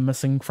only thing I'm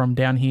missing from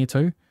down here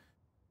too?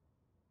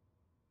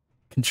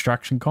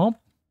 Construction comp.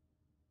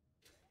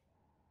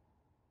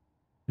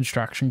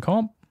 Construction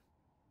comp.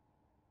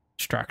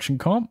 Construction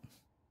comp.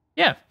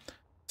 Yeah.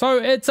 So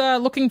it's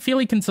looking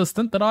fairly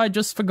consistent that I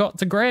just forgot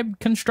to grab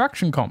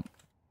construction comp.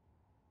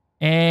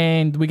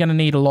 And we're going to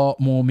need a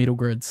lot more metal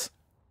grids.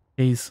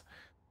 Jeez.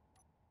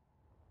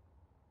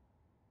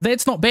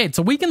 That's not bad.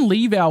 So we can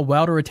leave our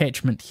welder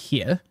attachment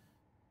here.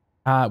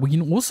 We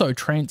can also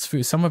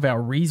transfer some of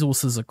our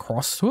resources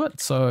across to it.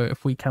 So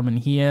if we come in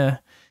here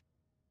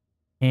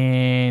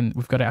and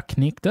we've got our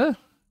connector.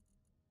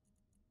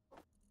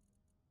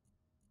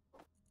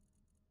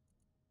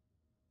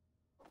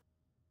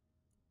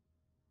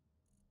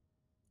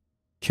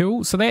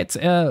 Cool. So that's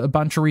a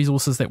bunch of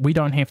resources that we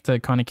don't have to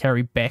kind of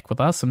carry back with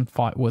us and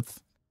fight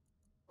with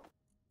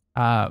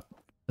the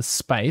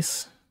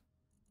space.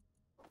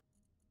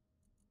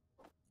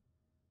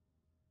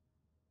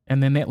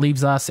 And then that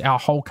leaves us our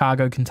whole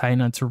cargo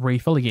container to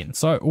refill again.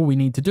 So all we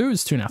need to do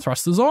is turn our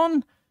thrusters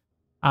on,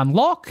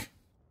 unlock.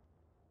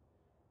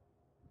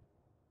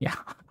 Yeah.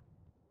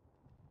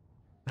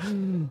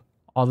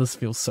 Oh, this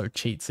feels so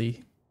cheatsy.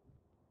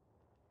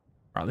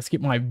 All right, let's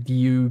get my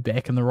view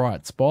back in the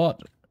right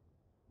spot.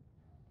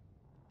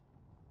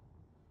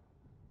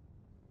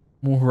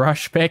 We'll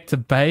rush back to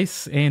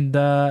base and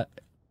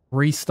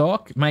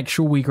restock. Make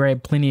sure we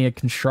grab plenty of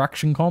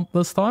construction comp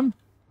this time.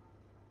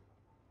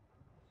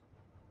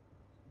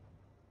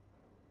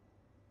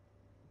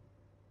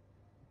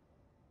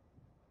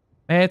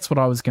 That's what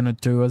I was going to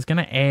do. I was going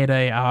to add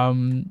a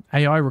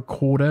AI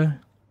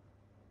recorder.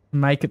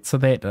 Make it so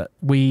that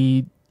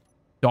we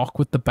dock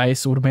with the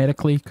base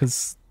automatically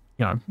because,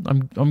 you know,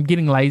 I'm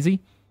getting lazy.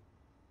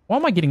 Why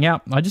am I getting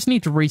out? I just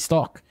need to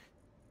restock.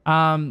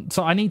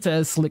 So I need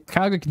to select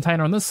cargo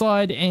container on this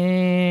side,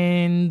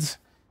 and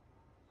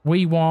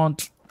we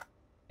want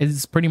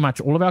is pretty much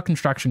all of our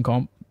construction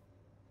comp.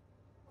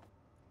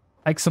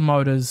 Take some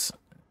motors.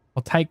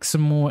 I'll take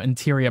some more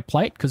interior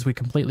plate because we're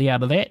completely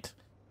out of that.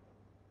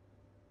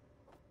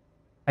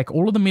 Take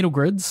all of the metal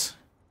grids.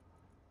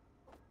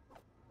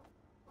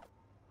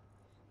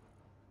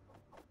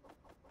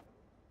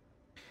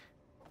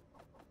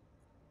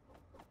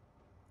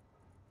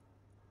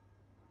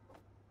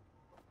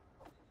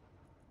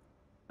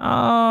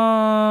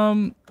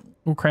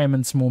 We'll cram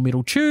in some more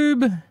metal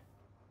tube.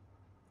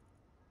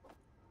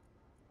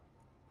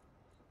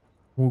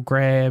 We'll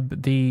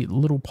grab the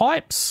little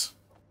pipes.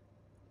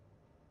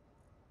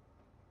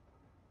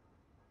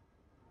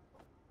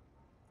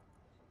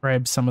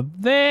 Grab some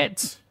of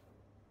that.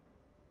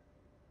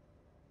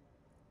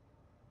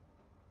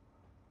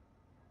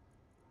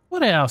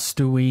 What else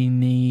do we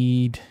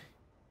need?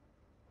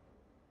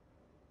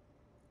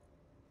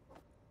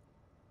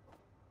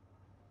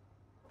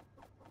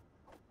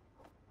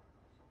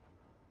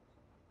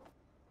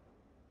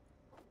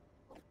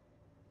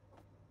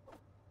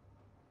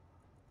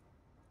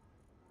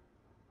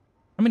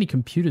 How many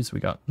computers we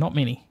got? Not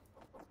many.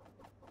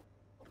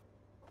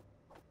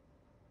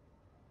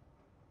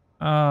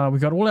 We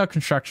got all our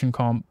construction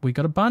comp. We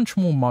got a bunch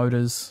more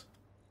motors.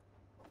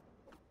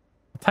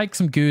 Take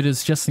some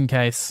girders just in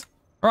case.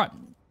 All right.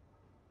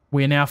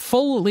 We're now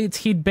full.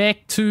 Let's head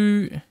back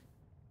to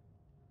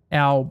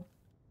our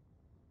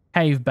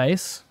cave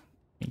base.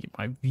 Get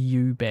my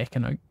view back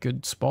in a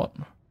good spot.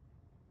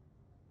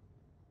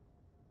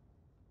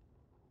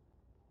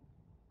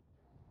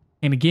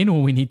 And again,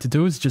 all we need to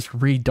do is just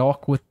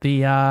redock with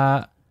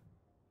the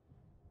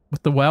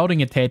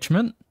welding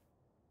attachment.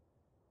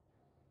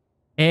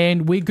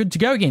 And we're good to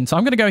go again. So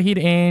I'm going to go ahead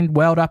and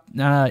weld up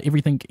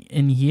everything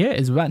in here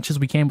as much as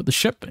we can with the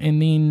ship.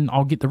 And then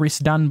I'll get the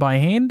rest done by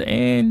hand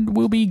and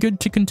we'll be good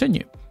to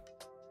continue.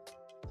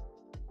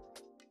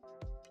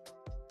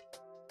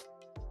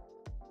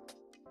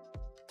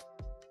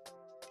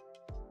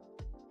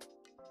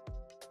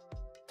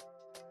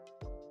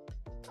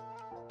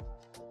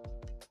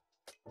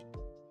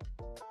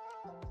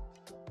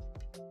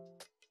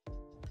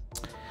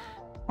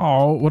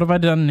 Oh, what have I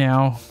done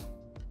now?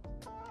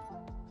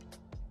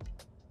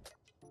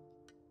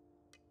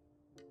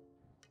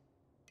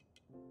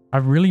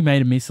 I've really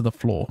made a mess of the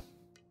floor.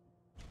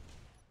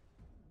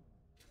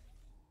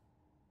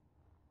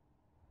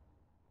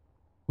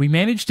 We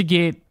managed to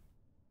get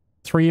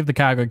 3 of the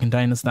cargo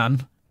containers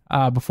done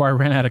before I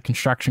ran out of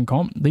construction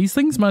comp. These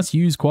things must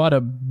use quite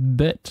a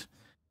bit.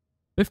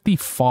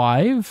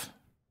 55.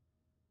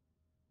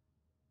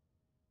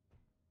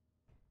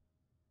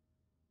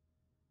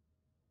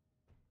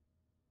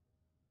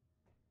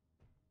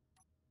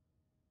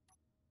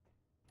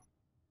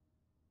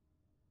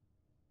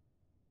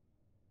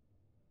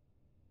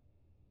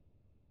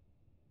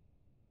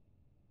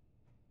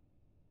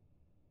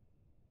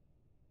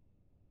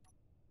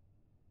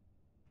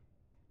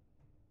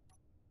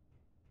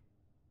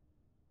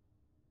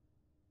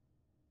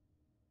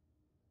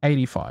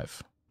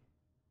 $85.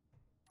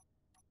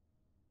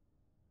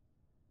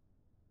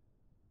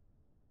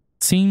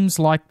 Seems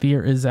like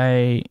there is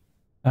a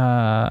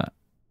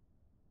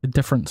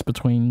difference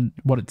between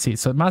what it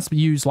says. So it must be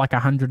used like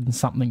 100 and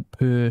something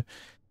per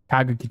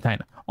cargo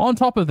container. On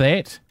top of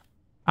that,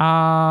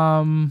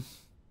 I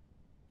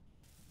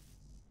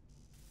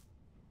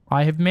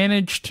have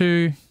managed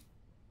to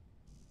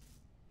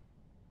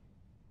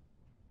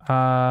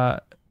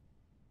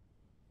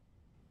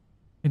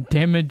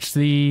damage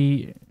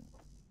the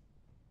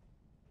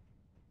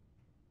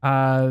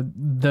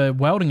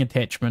welding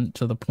attachment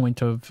to the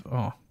point of,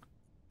 oh,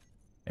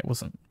 that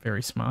wasn't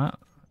very smart.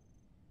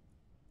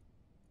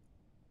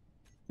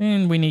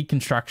 And we need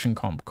construction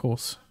comp, of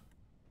course.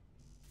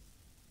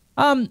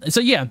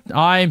 So yeah,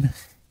 I'm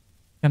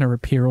gonna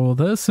repair all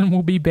this and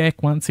we'll be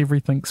back once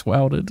everything's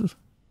welded.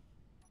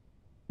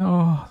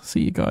 Oh,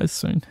 see you guys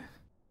soon.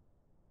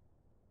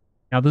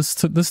 Now this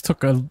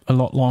took a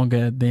lot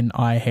longer than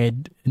I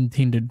had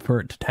intended for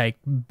it to take,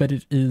 but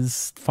it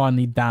is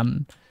finally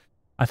done.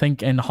 I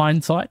think in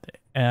hindsight,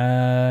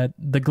 the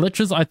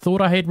glitches I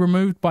thought I had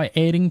removed by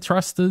adding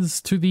thrusters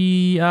to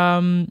the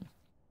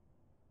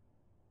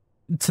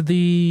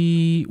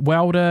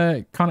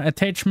welder kind of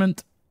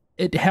attachment,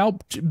 it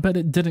helped, but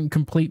it didn't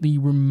completely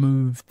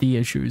remove the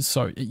issues.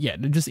 So yeah,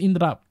 it just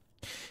ended up,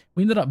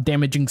 we ended up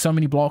damaging so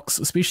many blocks,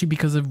 especially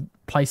because of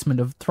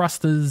placement of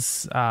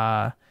thrusters.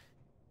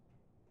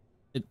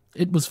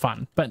 It was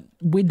fun, but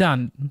we're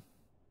done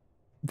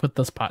with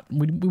this part.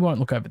 We won't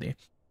look over there.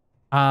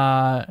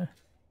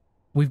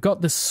 We've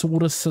got this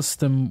sorter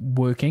system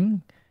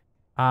working,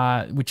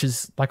 which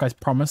is, like I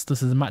promised,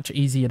 this is much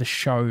easier to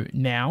show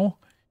now.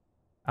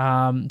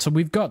 So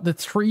we've got the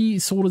 3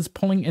 sorters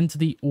pulling into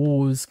the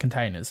ores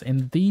containers,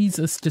 and these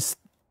is just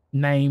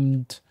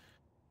named,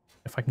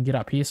 if I can get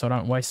up here so I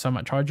don't waste so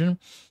much hydrogen.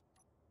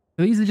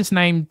 So these are just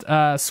named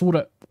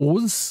sorter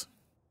ores,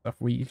 if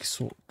we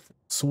sort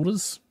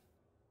sorters.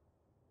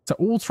 So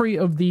all 3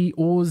 of the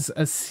ores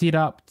are set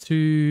up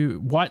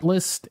to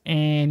whitelist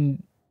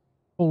and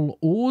pull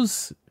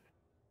ores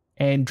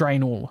and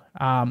drain all.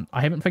 I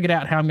haven't figured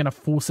out how I'm going to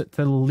force it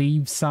to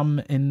leave some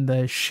in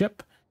the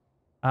ship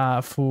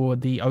for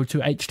the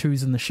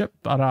O2H2s in the ship,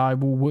 but I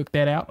will work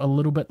that out a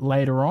little bit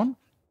later on.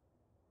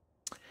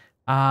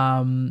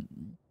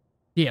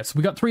 Yeah, so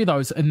we got 3 of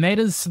those, and that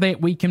is so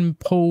that we can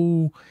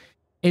pull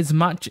as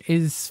much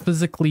as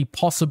physically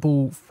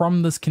possible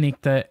from this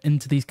connector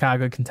into these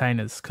cargo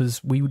containers,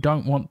 because we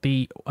don't want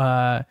the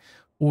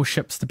ore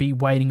ships to be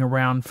waiting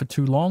around for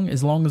too long.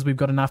 As long as we've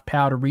got enough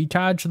power to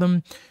recharge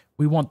them,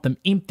 we want them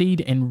emptied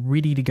and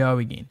ready to go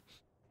again.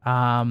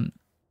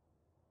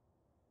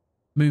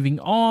 Moving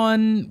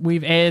on,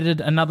 we've added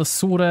another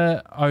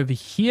sorter over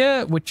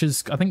here, which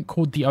is, I think,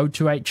 called the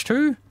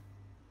O2H2.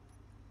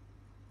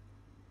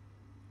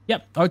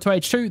 Yep,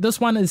 O2H2. This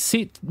one is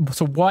set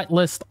to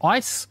whitelist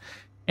ice,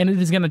 and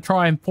it is going to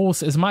try and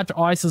force as much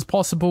ice as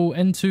possible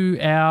into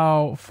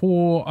our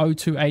 4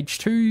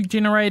 O2H2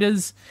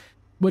 generators,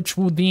 which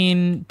will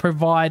then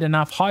provide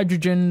enough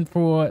hydrogen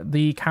for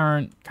the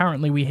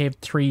currently we have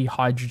 3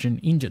 hydrogen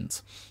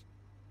engines.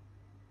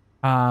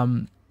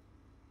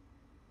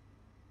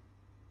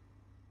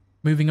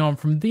 Moving on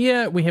from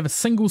there, we have a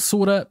single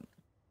sorter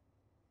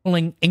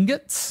pulling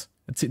ingots.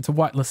 It's set to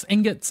whitelist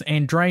ingots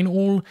and drain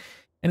all,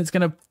 and it's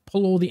going to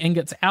pull all the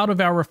ingots out of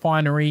our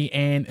refinery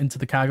and into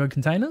the cargo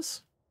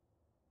containers.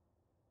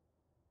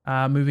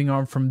 Moving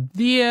on from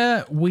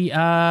there, we've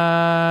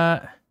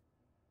got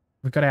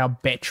our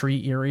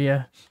battery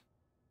area.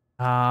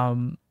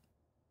 Over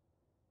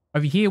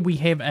here we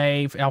have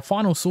our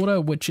final sorter,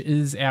 which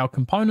is our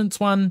components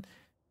one.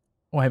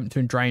 Oh, I haven't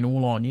turned drain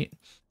all on yet.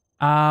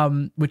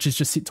 Which is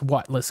just set to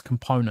whitelist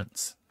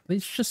components.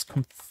 Let's just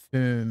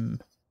confirm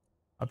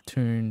I've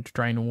turned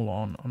drain all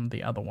on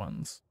the other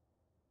ones.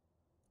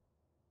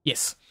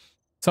 Yes.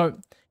 So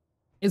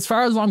as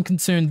far as I'm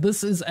concerned,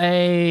 this is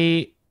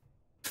a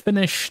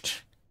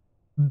finished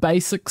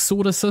basic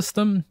sorter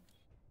system.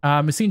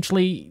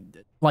 Essentially,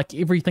 like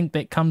everything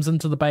that comes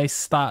into the base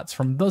starts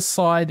from this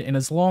side, and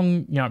as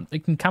long,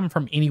 it can come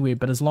from anywhere,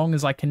 but as long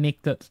as I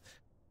connect it.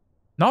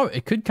 No,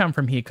 it could come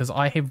from here because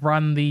I have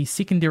run the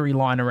secondary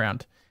line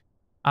around.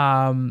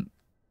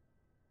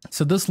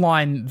 So this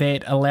line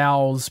that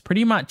allows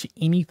pretty much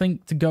anything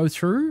to go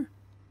through.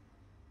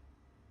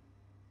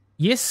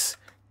 Yes.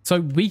 So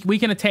we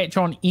can attach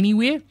on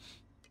anywhere,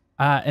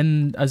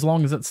 and as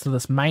long as it's to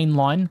this main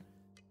line,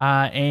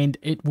 and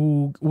it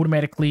will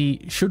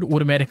should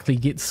automatically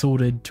get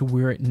sorted to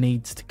where it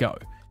needs to go.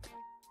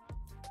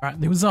 Alright,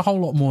 there was a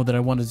whole lot more that I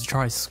wanted to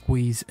try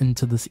squeeze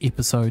into this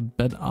episode,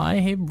 but I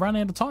have run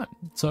out of time,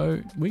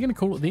 so we're going to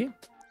call it there.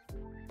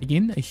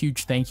 Again, a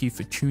huge thank you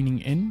for tuning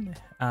in.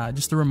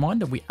 Just a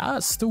reminder, we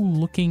are still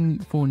looking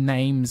for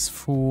names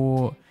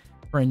for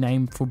a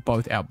name for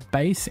both our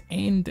base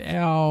and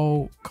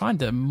our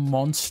kind of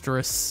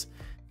monstrous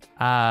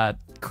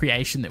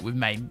creation that we've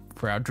made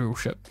for our drill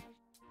ship.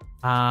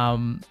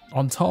 On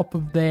top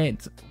of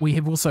that, we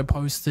have also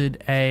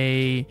posted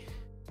a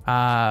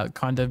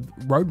kind of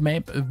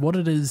roadmap of what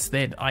it is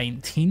that I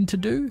intend to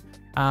do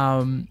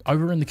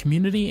over in the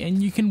community,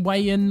 and you can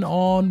weigh in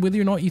on whether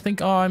or not you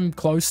think I'm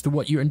close to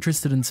what you're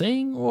interested in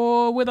seeing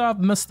or whether I've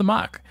missed the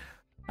mark.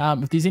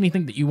 If there's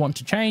anything that you want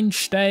to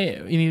change,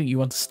 anything you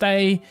want to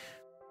stay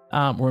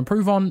or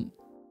improve on,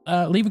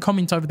 leave a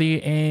comment over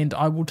there and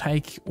I will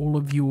take all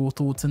of your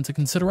thoughts into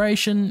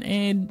consideration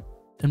and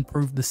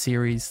improve the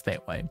series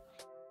that way.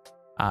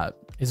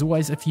 As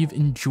always, if you've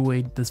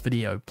enjoyed this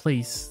video,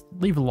 please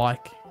leave a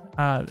like.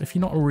 If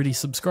you're not already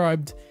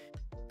subscribed,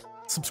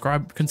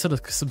 consider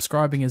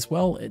subscribing as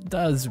well. It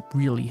does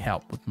really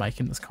help with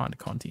making this kind of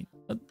content.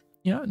 But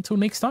until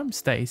next time,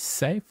 stay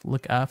safe,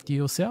 look after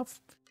yourself,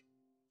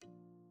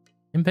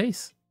 in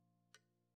peace.